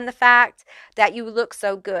stand the fact that you look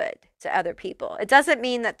so good to other people. It doesn't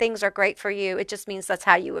mean that things are great for you. It just means that's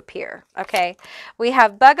how you appear. Okay. We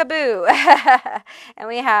have bugaboo and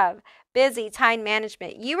we have busy, time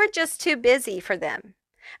management. You were just too busy for them.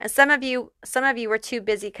 And some of you were too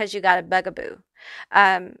busy because you got a bugaboo.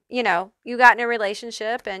 You got in a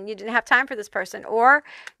relationship and you didn't have time for this person, or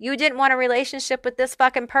you didn't want a relationship with this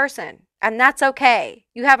fucking person. And that's okay.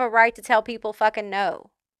 You have a right to tell people fucking no.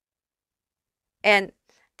 And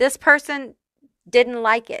this person didn't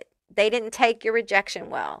like it. They didn't take your rejection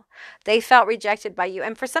well. They felt rejected by you.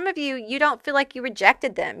 And for some of you, you don't feel like you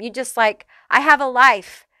rejected them. You just I have a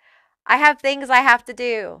life. I have things I have to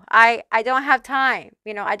do. I don't have time.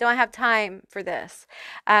 I don't have time for this.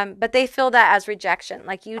 But they feel that as rejection,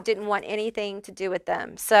 like you didn't want anything to do with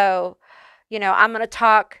them. So, I'm going to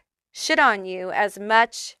talk shit on you as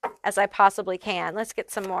much as I possibly can. Let's get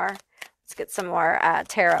some more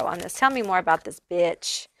tarot on this. Tell me more about this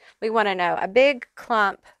bitch. We want to know. A big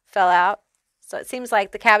clump fell out. So it seems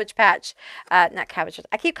like the Cabbage Patch, not Cabbage Patch.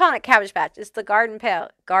 I keep calling it Cabbage Patch. It's the Garden Pail.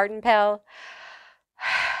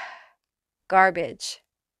 Garbage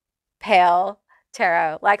pail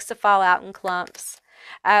tarot likes to fall out in clumps.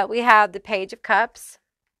 We have the Page of Cups.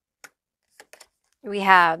 We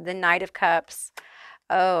have the Knight of Cups.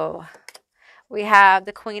 Oh, we have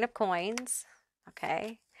the Queen of Coins.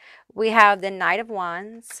 Okay. We have the Knight of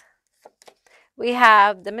Wands. We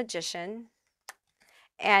have the Magician.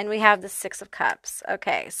 And we have the Six of Cups.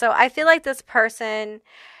 Okay. So I feel like this person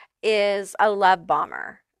is a love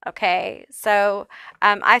bomber. Okay, so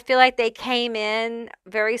I feel like they came in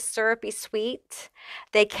very syrupy sweet.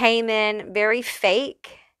 They came in very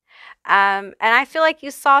fake. And I feel like you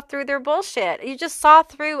saw through their bullshit. You just saw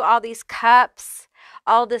through all these cups,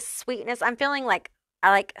 all this sweetness. I'm feeling like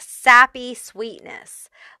sappy sweetness.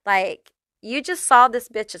 Like you just saw this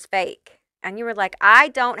bitch as fake. And you were like, I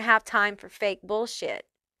don't have time for fake bullshit.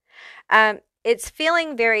 It's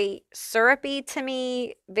feeling very syrupy to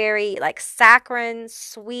me, very saccharine,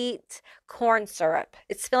 sweet corn syrup.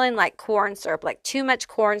 It's feeling like corn syrup, like too much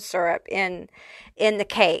corn syrup in the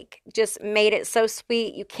cake. Just made it so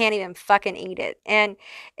sweet you can't even fucking eat it. And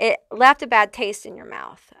it left a bad taste in your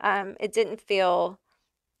mouth. It didn't feel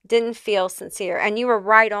sincere. And you were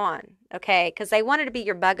right on, okay? Because they wanted to be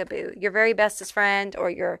your bugaboo, your very bestest friend,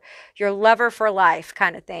 or your lover for life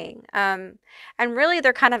kind of thing. And really,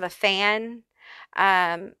 they're kind of a fan.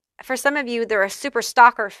 For some of you, they're a super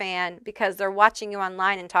stalker fan because they're watching you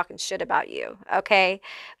online and talking shit about you, okay?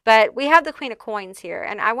 But we have the Queen of Coins here,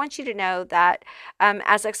 and I want you to know that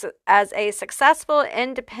as a successful,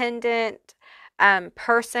 independent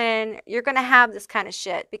person, you're going to have this kind of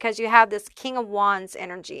shit because you have this King of Wands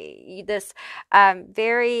energy, this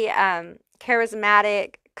very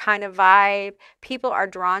charismatic kind of vibe. People are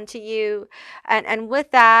drawn to you, and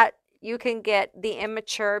with that, You can get the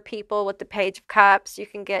immature people with the Page of Cups. You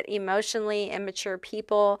can get emotionally immature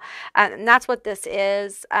people. And that's what this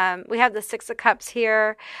is. We have the Six of Cups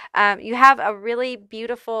here. You have a really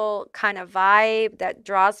beautiful kind of vibe that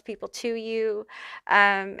draws people to you.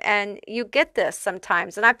 And you get this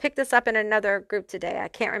sometimes. And I picked this up in another group today. I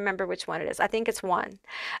can't remember which one it is. I think it's one.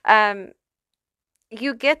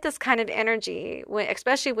 You get this kind of energy, when,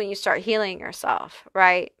 especially when you start healing yourself,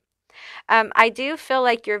 right? I do feel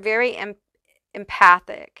like you're very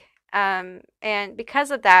empathic. And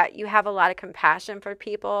because of that, you have a lot of compassion for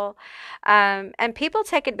people. And people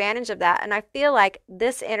take advantage of that. And I feel like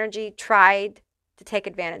this energy tried to take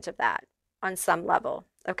advantage of that on some level.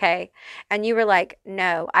 Okay. And you were like,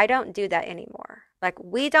 no, I don't do that anymore. Like,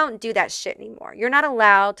 we don't do that shit anymore. You're not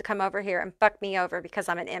allowed to come over here and fuck me over because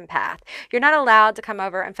I'm an empath. You're not allowed to come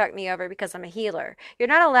over and fuck me over because I'm a healer. You're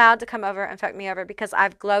not allowed to come over and fuck me over because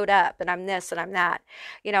I've glowed up and I'm this and I'm that.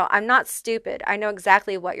 You know, I'm not stupid. I know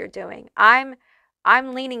exactly what you're doing. I'm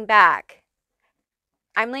leaning back.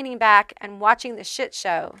 I'm leaning back and watching the shit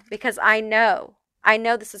show because I know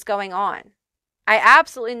this is going on. I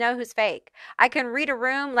absolutely know who's fake. I can read a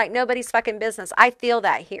room like nobody's fucking business. I feel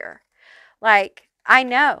that here. Like, I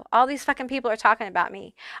know all these fucking people are talking about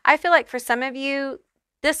me. I feel like for some of you,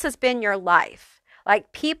 this has been your life.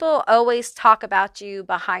 Like, people always talk about you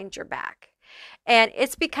behind your back. And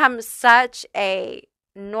it's become such a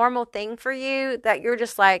normal thing for you that you're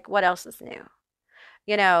just like, what else is new?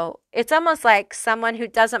 You know, it's almost like someone who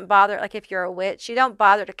doesn't bother, like if you're a witch, you don't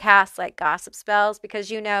bother to cast like gossip spells because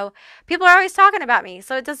you know people are always talking about me,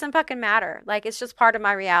 so it doesn't fucking matter. Like, it's just part of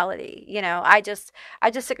my reality. You know, I just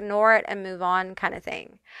ignore it and move on, kind of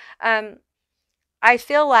thing. I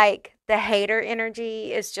feel like the hater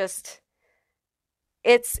energy is just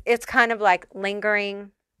it's kind of like lingering.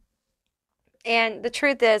 And the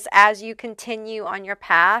truth is, as you continue on your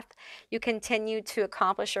path, you continue to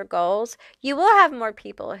accomplish your goals, you will have more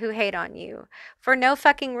people who hate on you for no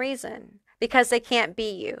fucking reason, because they can't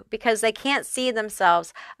be you, because they can't see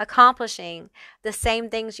themselves accomplishing the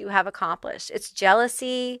same things you have accomplished. It's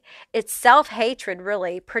jealousy, it's self-hatred,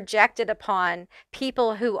 really, projected upon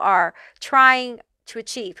people who are trying to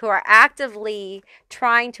achieve, who are actively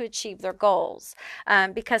trying to achieve their goals,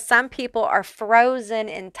 because some people are frozen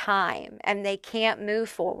in time and they can't move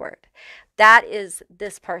forward. That is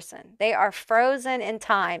this person. They are frozen in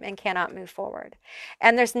time and cannot move forward.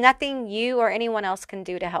 And there's nothing you or anyone else can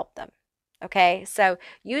do to help them. Okay, so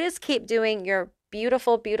you just keep doing your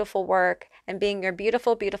beautiful, beautiful work and being your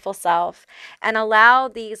beautiful, beautiful self, and allow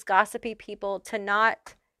these gossipy people to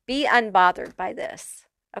not be unbothered by this.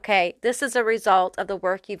 Okay, this is a result of the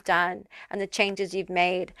work you've done and the changes you've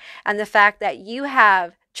made, and the fact that you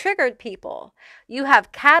have triggered people. You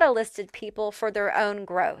have catalysted people for their own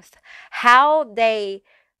growth. How they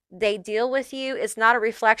deal with you is not a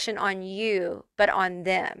reflection on you, but on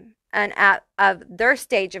them and of their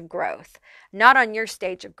stage of growth, not on your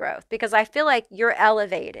stage of growth. Because I feel like you're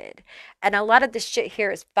elevated, and a lot of this shit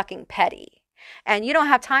here is fucking petty. And you don't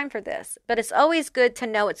have time for this, but it's always good to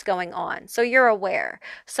know what's going on, so you're aware.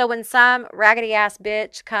 So when some raggedy ass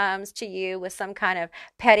bitch comes to you with some kind of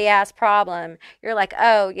petty ass problem, you're like,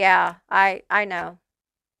 oh yeah, I know.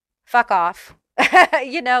 Fuck off.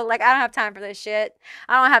 You know, like, I don't have time for this shit.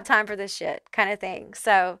 I don't have time for this shit, kind of thing.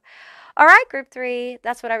 So all right, group 3,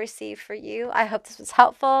 that's what I received for you. I hope this was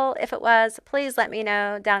helpful. If it was, please let me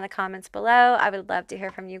know down in the comments below. I would love to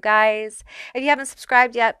hear from you guys. If you haven't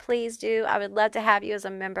subscribed yet, please do. I would love to have you as a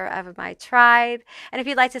member of my tribe. And if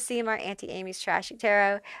you'd like to see more Auntie Amy's Trashy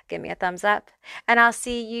Tarot, give me a thumbs up. And I'll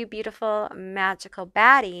see you beautiful, magical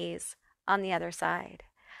baddies on the other side.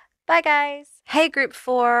 Bye, guys. Hey, group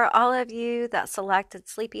 4, all of you that selected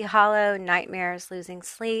Sleepy Hollow, Nightmares, Losing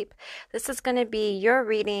Sleep. This is going to be your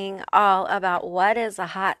reading all about what is a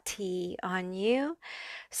hot tea on you.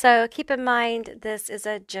 So keep in mind, this is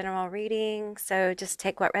a general reading, so just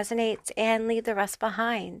take what resonates and leave the rest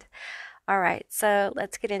behind. All right, so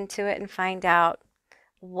let's get into it and find out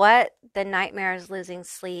what the Nightmares, Losing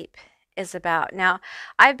Sleep is about. Now,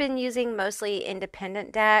 I've been using mostly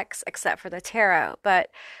independent decks, except for the tarot,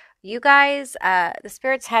 but you guys, the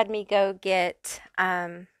spirits had me go get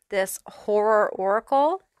this horror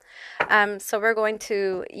oracle. So we're going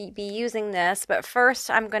to be using this, but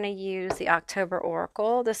first I'm going to use the October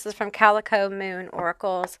oracle. This is from Calico Moon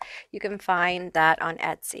Oracles. You can find that on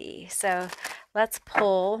Etsy. So let's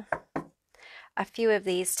pull a few of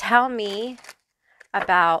these. Tell me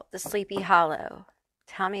about the Sleepy Hollow.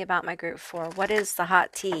 Tell me about my group 4. What is the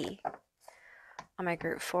hot tea on my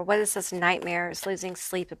group 4? What is this Nightmares, Losing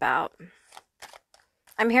Sleep about?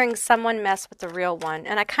 I'm hearing someone mess with the real one,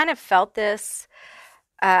 and I kind of felt this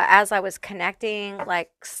as I was connecting,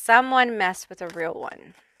 like someone messed with a real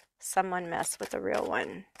one. Someone messed with a real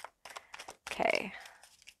one. Okay.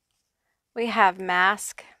 We have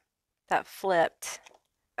mask that flipped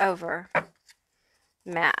over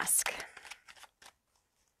mask.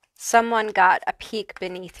 Someone got a peek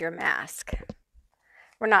beneath your mask.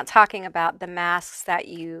 We're not talking about the masks that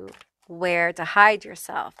you wear to hide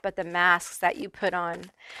yourself, but the masks that you put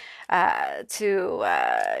on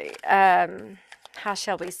how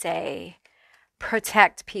shall we say,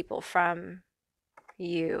 protect people from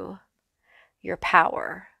you, your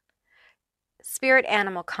power. Spirit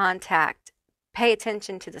animal contact, pay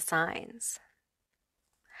attention to the signs.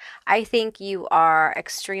 I think you are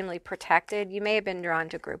extremely protected. You may have been drawn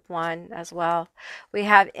to group 1 as well. We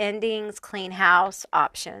have endings, clean house,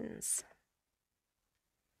 options.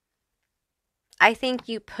 I think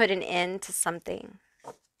you put an end to something.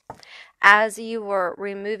 As you were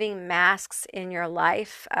removing masks in your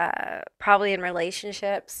life, probably in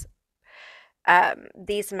relationships,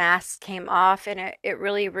 these masks came off, and it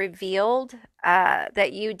really revealed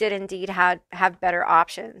that you did indeed have better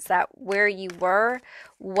options, that where you were,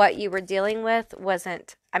 what you were dealing with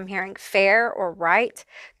wasn't, I'm hearing, fair or right.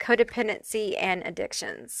 Codependency and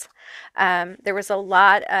addictions. There was a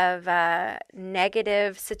lot of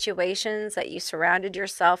negative situations that you surrounded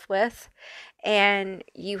yourself with, and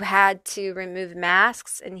you had to remove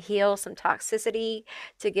masks and heal some toxicity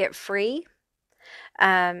to get free.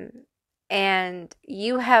 And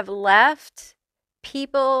you have left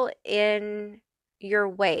people in your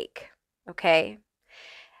wake, okay?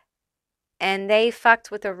 And they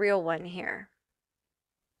fucked with a real one here.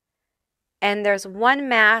 And there's one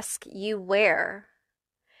mask you wear,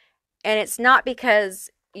 and it's not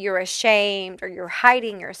because you're ashamed or you're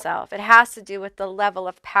hiding yourself. It has to do with the level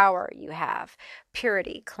of power you have.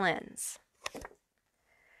 Purity, cleanse.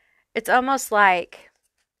 It's almost like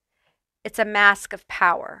it's a mask of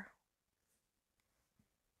power.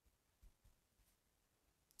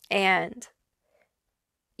 And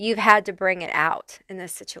you've had to bring it out in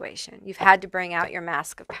this situation. You've had to bring out your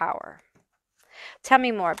mask of power. Tell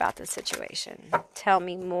me more about this situation. Tell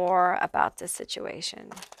me more about this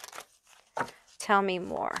situation. Tell me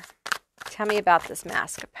more. Tell me about this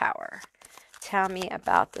mask of power. Tell me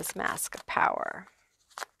about this mask of power.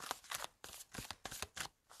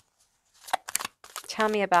 Tell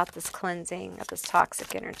me about this cleansing of this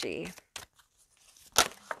toxic energy.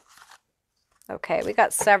 Okay, we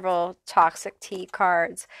got several toxic T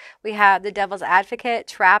cards. We have the Devil's Advocate,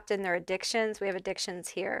 trapped in their addictions. We have addictions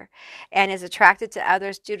here. And is attracted to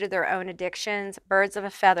others due to their own addictions. Birds of a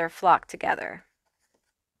feather flock together.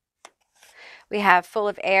 We have full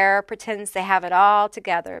of air, pretends they have it all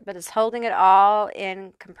together, but is holding it all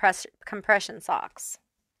in compression socks.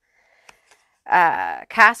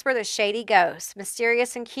 Casper the Shady Ghost,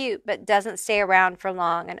 mysterious and cute, but doesn't stay around for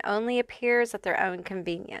long and only appears at their own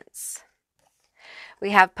convenience.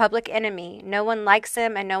 We have Public Enemy. No one likes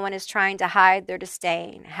him and no one is trying to hide their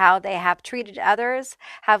disdain. How they have treated others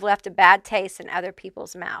have left a bad taste in other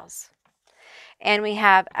people's mouths. And we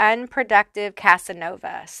have Unproductive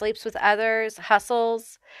Casanova. Sleeps with others,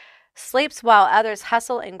 hustles, sleeps while others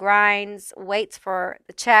hustle and grinds, waits for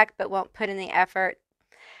the check but won't put in the effort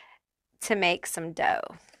to make some dough.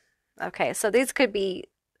 Okay, so these could be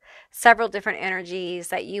several different energies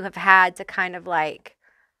that you have had to kind of like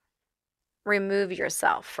remove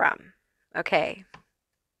yourself from. Okay.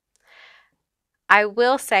 I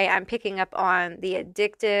will say I'm picking up on the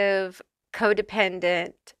addictive,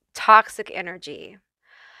 codependent, toxic energy.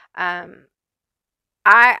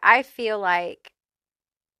 I feel like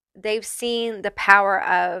they've seen the power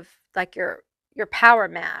of like your power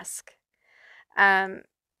mask. And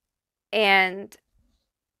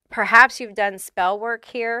perhaps you've done spell work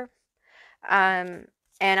here. And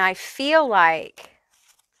I feel like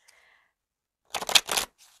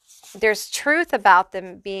there's truth about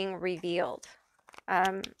them being revealed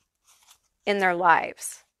in their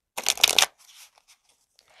lives.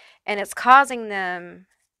 And it's causing them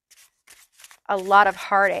a lot of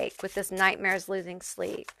heartache with this nightmares, losing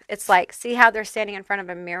sleep. It's like, see how they're standing in front of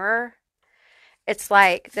a mirror? It's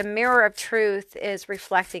like the mirror of truth is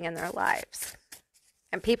reflecting in their lives.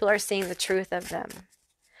 And people are seeing the truth of them.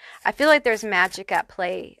 I feel like there's magic at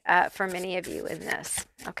play for many of you in this,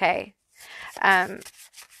 okay?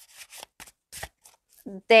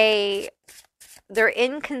 Their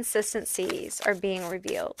inconsistencies are being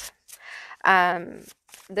revealed.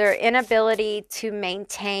 Their inability to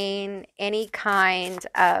maintain any kind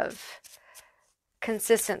of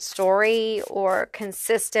consistent story or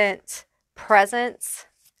consistent presence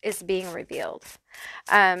is being revealed.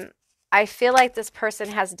 I feel like this person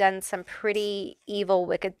has done some pretty evil,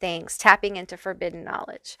 wicked things, tapping into forbidden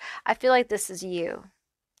knowledge. I feel like this is you.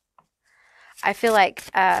 I feel like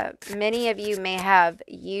many of you may have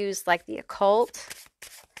used like the occult.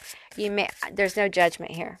 There's no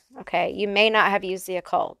judgment here, okay? You may not have used the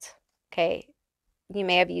occult, okay? You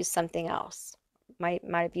may have used something else. Might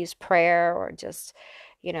have used prayer or just,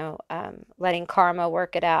 letting karma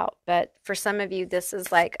work it out. But for some of you, this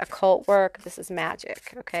is like occult work. This is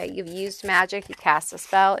magic, okay? You've used magic. You cast a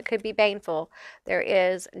spell. It could be painful. There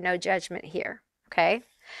is no judgment here, okay?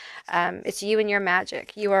 It's you and your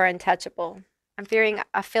magic. You are untouchable. I'm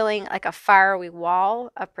feeling like a fiery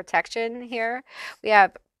wall of protection here. We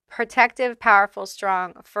have protective, powerful,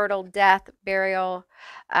 strong, fertile, death, burial,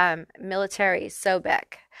 military,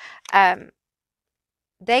 Sobek.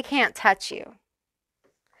 They can't touch you.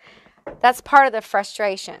 That's part of the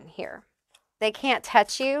frustration here. They can't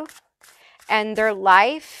touch you, and their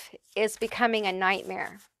life is becoming a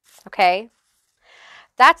nightmare, okay?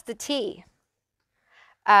 That's the tea.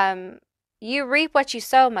 You reap what you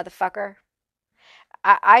sow, motherfucker.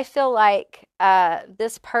 I feel like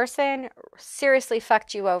this person seriously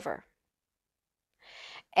fucked you over.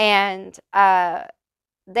 And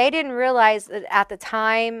they didn't realize that at the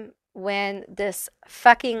time when this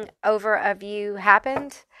fucking over of you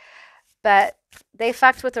happened, but they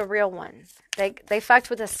fucked with a real one. They fucked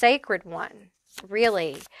with a sacred one,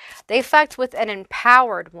 really. They fucked with an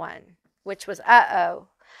empowered one, which was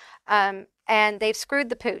and they've screwed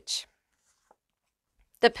the pooch.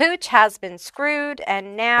 The pooch has been screwed,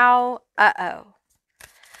 and now,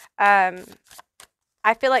 I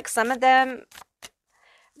feel like some of them,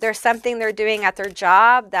 there's something they're doing at their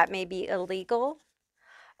job that may be illegal.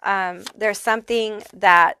 There's something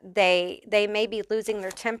that they may be losing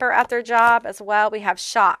their temper at their job as well. We have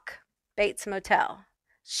shock, Bates Motel,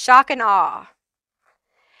 shock and awe.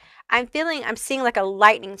 I'm seeing like a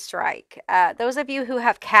lightning strike. Those of you who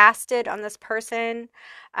have casted on this person,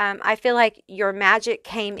 I feel like your magic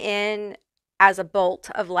came in as a bolt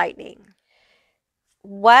of lightning.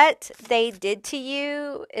 What they did to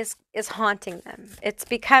you is haunting them. It's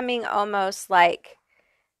becoming almost like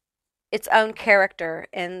its own character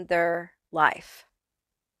in their life.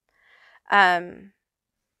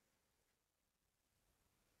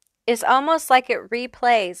 It's almost like it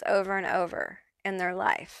replays over and over in their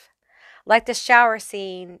life. Like the shower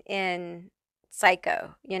scene in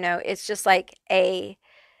Psycho, it's just like an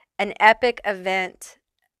epic event,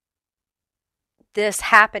 this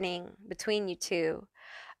happening between you two,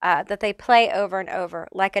 that they play over and over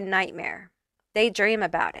like a nightmare. They dream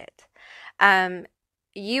about it.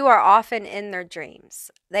 You are often in their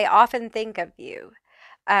dreams. They often think of you.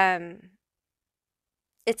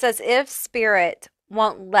 It's as if spirit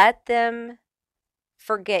won't let them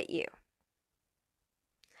forget you.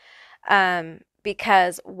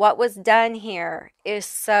 Because what was done here is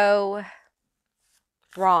so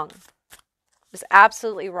wrong. It's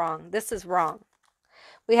absolutely wrong. This is wrong.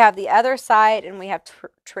 We have the other side, and we have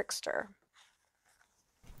trickster.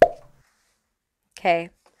 Okay.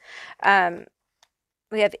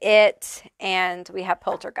 We have it, and we have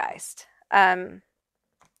poltergeist. And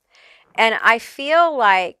I feel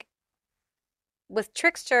like with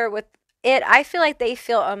trickster, with it, I feel like they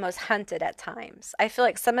feel almost hunted at times. I feel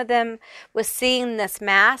like some of them was seeing this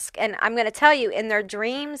mask, and I'm going to tell you, in their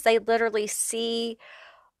dreams, they literally see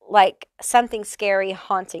like something scary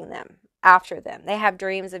haunting them after them. They have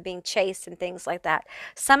dreams of being chased and things like that.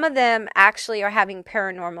 Some of them actually are having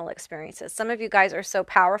paranormal experiences. Some of you guys are so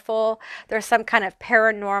powerful, there's some kind of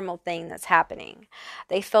paranormal thing that's happening.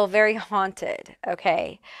 They feel very haunted,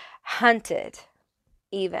 okay? Hunted,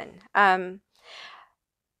 even.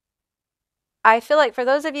 I feel like for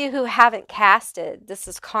those of you who haven't casted, this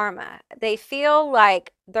is karma. They feel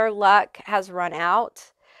like their luck has run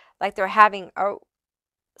out, like they're having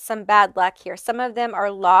some bad luck here. Some of them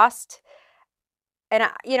are lost. And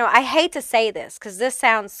I hate to say this because this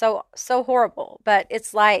sounds so horrible, but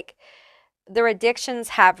it's like their addictions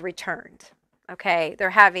have returned. Okay,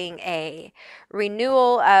 they're having a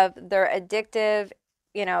renewal of their addictive,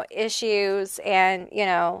 issues, and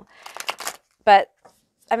but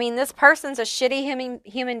I mean, this person's a shitty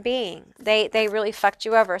human being. They really fucked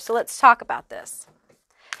you over. So let's talk about this.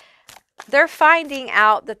 They're finding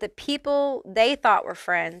out that the people they thought were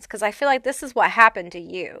friends, because I feel like this is what happened to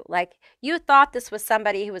you. Like, you thought this was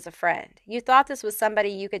somebody who was a friend. You thought this was somebody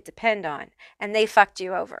you could depend on, and they fucked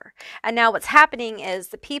you over. And now what's happening is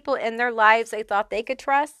the people in their lives they thought they could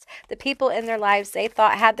trust, the people in their lives they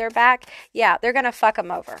thought had their back, yeah, they're going to fuck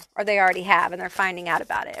them over, or they already have, and they're finding out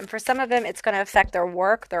about it. And for some of them, it's going to affect their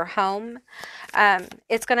work, their home.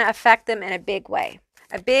 It's going to affect them in a big way.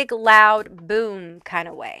 a big, loud boom kind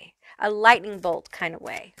of way, a lightning bolt kind of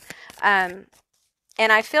way. And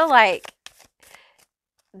I feel like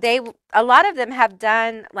a lot of them have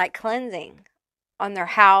done like cleansing on their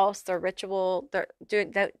house, their ritual,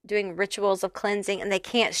 they're doing rituals of cleansing, and they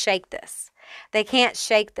can't shake this. They can't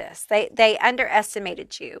shake this. They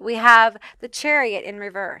underestimated you. We have the Chariot in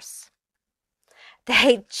reverse.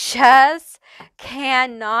 They just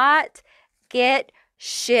cannot get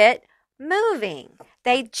shit moving.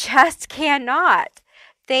 They just cannot.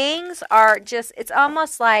 Things are just, it's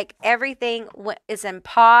almost like everything is in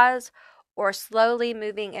pause or slowly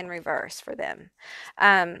moving in reverse for them.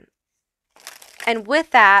 And with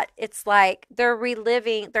that, it's like they're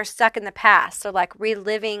stuck in the past. So like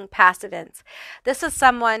reliving past events. This is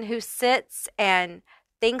someone who sits and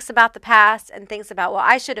thinks about the past and thinks about, well,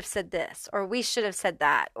 I should have said this, or we should have said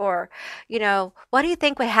that, or, what do you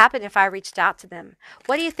think would happen if I reached out to them?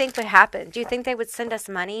 What do you think would happen? Do you think they would send us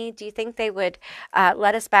money? Do you think they would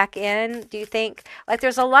let us back in? Do you think, like,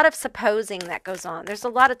 there's a lot of supposing that goes on. There's a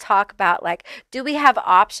lot of talk about, like, do we have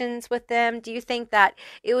options with them? Do you think that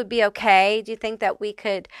it would be okay? Do you think that we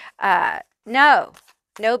could, no.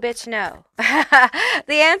 No, bitch, no. The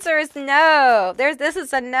answer is no. This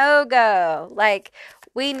is a no-go. Like,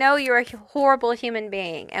 we know you're a horrible human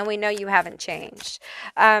being, and we know you haven't changed.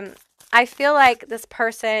 I feel like this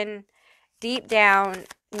person deep down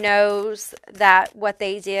knows that what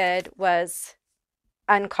they did was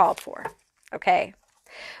uncalled for, okay?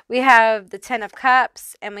 We have the 10 of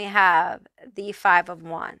Cups, and we have the 5 of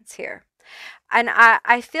Wands here. And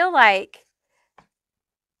I feel like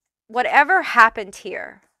whatever happened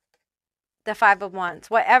here, the 5 of Wands,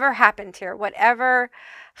 whatever happened here, whatever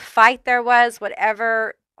fight there was,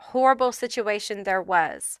 whatever horrible situation there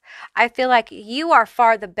was, I feel like you are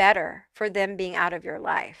far the better for them being out of your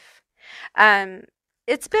life.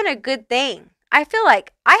 It's been a good thing. I feel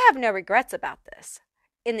like I have no regrets about this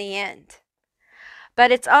in the end.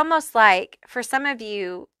 But it's almost like for some of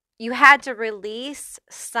you, you had to release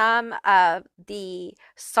some of the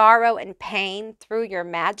sorrow and pain through your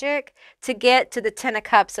magic to get to the 10 of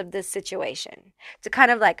Cups of this situation, to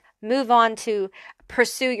kind of like move on to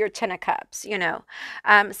pursue your 10 of Cups,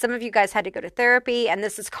 Some of you guys had to go to therapy, and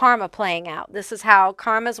this is karma playing out. This is how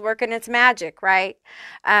karma's working its magic, right?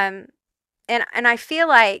 And I feel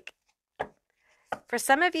like for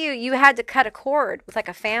some of you, you had to cut a cord with like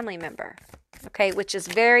a family member, okay, which is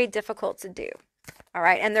very difficult to do. All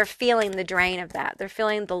right. And they're feeling the drain of that. They're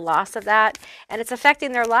feeling the loss of that. And it's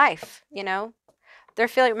affecting their life, They're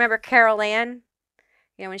feeling, remember Carol Ann,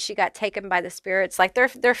 when she got taken by the spirits, like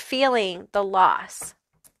they're feeling the loss.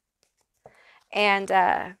 And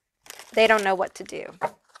they don't know what to do.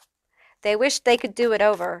 They wish they could do it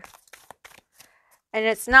over. And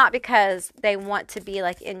it's not because they want to be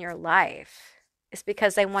like in your life. It's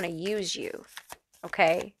because they want to use you.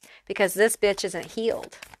 Okay? Because this bitch isn't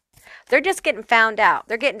healed. They're just getting found out.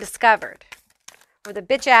 They're getting discovered. Or the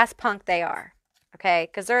bitch-ass punk they are. Okay?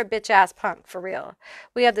 Because they're a bitch-ass punk, for real.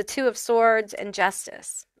 We have the 2 of Swords and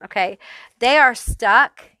Justice. Okay? They are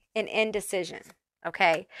stuck in indecision.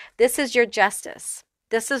 Okay? This is your justice.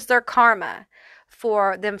 This is their karma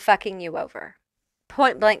for them fucking you over.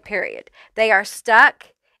 Point blank, period. They are stuck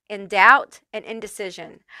in doubt and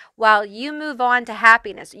indecision while you move on to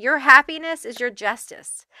happiness. Your happiness is your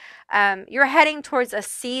justice. You're heading towards a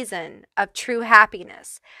season of true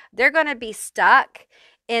happiness. They're going to be stuck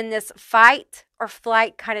in this fight or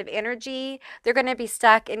flight kind of energy. They're going to be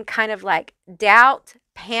stuck in kind of like doubt,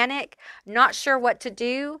 panic, not sure what to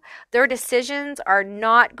do. Their decisions are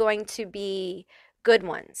not going to be good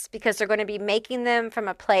ones because they're going to be making them from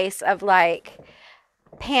a place of like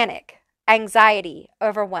panic, anxiety,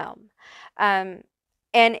 overwhelm. And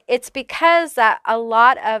it's because that a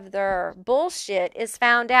lot of their bullshit is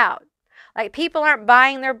found out. Like, people aren't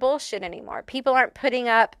buying their bullshit anymore. People aren't putting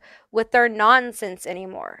up with their nonsense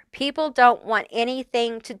anymore. People don't want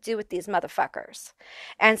anything to do with these motherfuckers.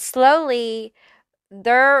 And slowly,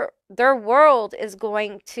 their world is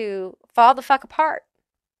going to fall the fuck apart.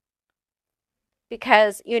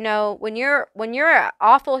 Because, when you're an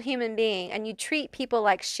awful human being and you treat people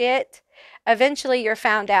like shit, eventually you're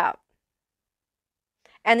found out.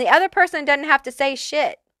 And the other person doesn't have to say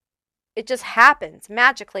shit. It just happens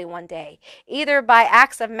magically one day, either by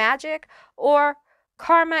acts of magic or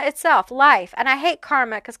karma itself, life. And I hate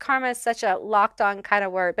karma because karma is such a locked on kind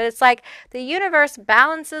of word. But it's like the universe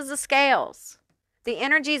balances the scales. The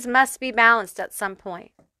energies must be balanced at some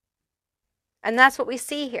point. And that's what we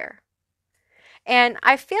see here. And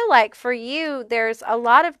I feel like for you, there's a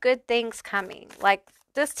lot of good things coming. Like,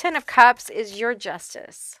 this 10 of Cups is your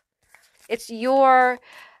justice. It's your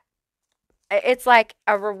it's like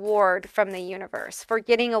a reward from the universe for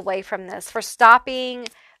getting away from this, for stopping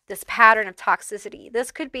this pattern of toxicity.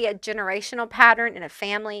 This could be a generational pattern in a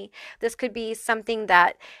family. This could be something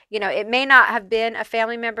that, it may not have been a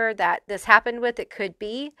family member that this happened with. It could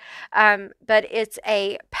be, but it's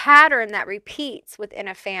a pattern that repeats within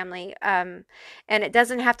a family. And it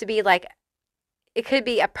doesn't have to be like, it could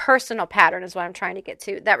be a personal pattern is what I'm trying to get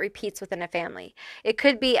to that repeats within a family. It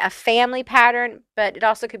could be a family pattern, but it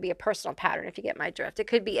also could be a personal pattern if you get my drift. It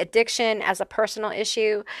could be addiction as a personal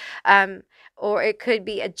issue, or it could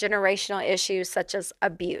be a generational issue such as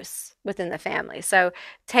abuse within the family. So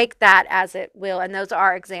take that as it will, and those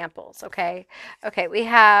are examples, okay? Okay, we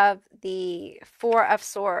have the Four of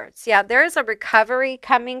Swords. Yeah, there is a recovery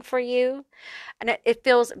coming for you. And it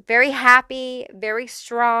feels very happy, very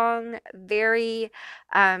strong, very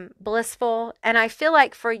blissful. And I feel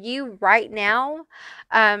like for you right now,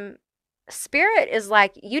 Spirit is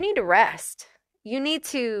like, you need to rest. You need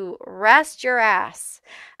to rest your ass.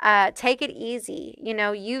 Take it easy.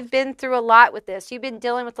 You've been through a lot with this. You've been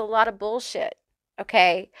dealing with a lot of bullshit,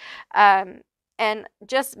 okay? And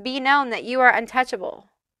just be known that you are untouchable.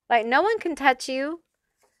 Like, no one can touch you.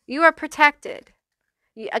 You are protected.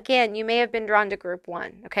 Again, you may have been drawn to group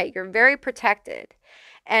 1. Okay, you're very protected.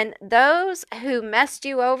 And those who messed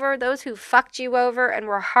you over, those who fucked you over and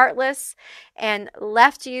were heartless and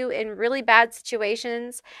left you in really bad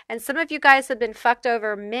situations, and some of you guys have been fucked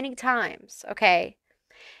over many times, okay?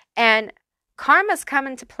 And karma's come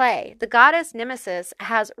into play. The goddess Nemesis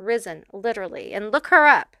has risen, literally, and look her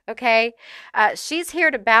up, okay? She's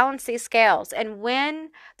here to balance these scales. And when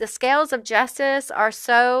the scales of justice are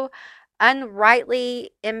so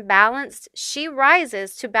unrightly imbalanced, she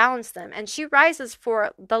rises to balance them. And she rises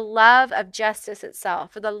for the love of justice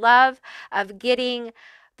itself, for the love of getting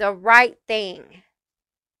the right thing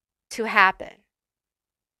to happen.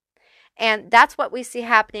 And that's what we see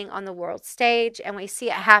happening on the world stage, and we see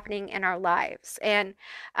it happening in our lives. And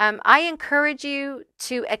I encourage you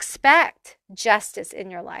to expect justice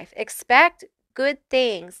in your life. Expect good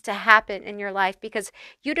things to happen in your life because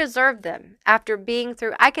you deserve them after being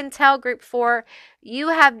through. I can tell group 4, you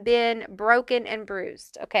have been broken and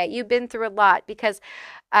bruised. Okay, you've been through a lot because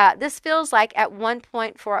this feels like at one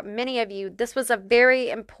point for many of you, this was a very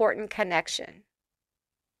important connection.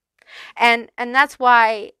 And that's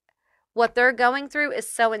why what they're going through is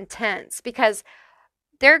so intense because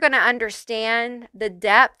they're going to understand the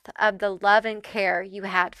depth of the love and care you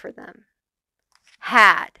had for them.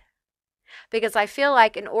 Because I feel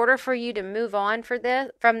like in order for you to move on from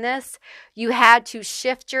this, you had to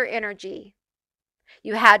shift your energy.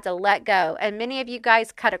 You had to let go. And many of you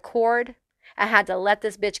guys cut a cord and had to let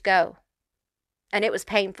this bitch go. And it was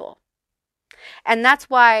painful. And that's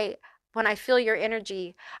why when I feel your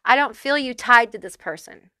energy, I don't feel you tied to this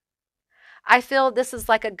person. I feel this is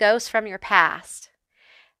like a ghost from your past.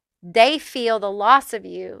 They feel the loss of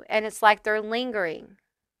you, and it's like they're lingering.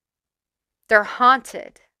 They're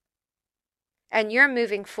haunted. And you're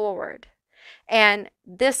moving forward. And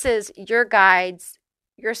this is your guides,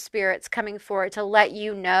 your spirits coming forward to let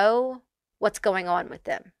you know what's going on with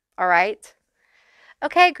them. All right?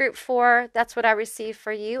 Okay, group 4, that's what I received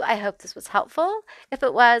for you. I hope this was helpful. If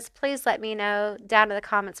it was, please let me know down in the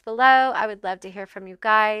comments below. I would love to hear from you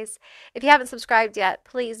guys. If you haven't subscribed yet,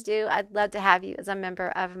 please do. I'd love to have you as a member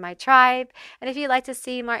of my tribe. And if you'd like to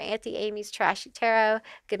see more Auntie Amy's Trashy Tarot,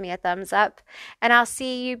 give me a thumbs up. And I'll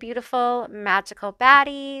see you beautiful, magical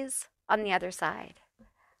baddies on the other side.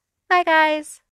 Bye, guys.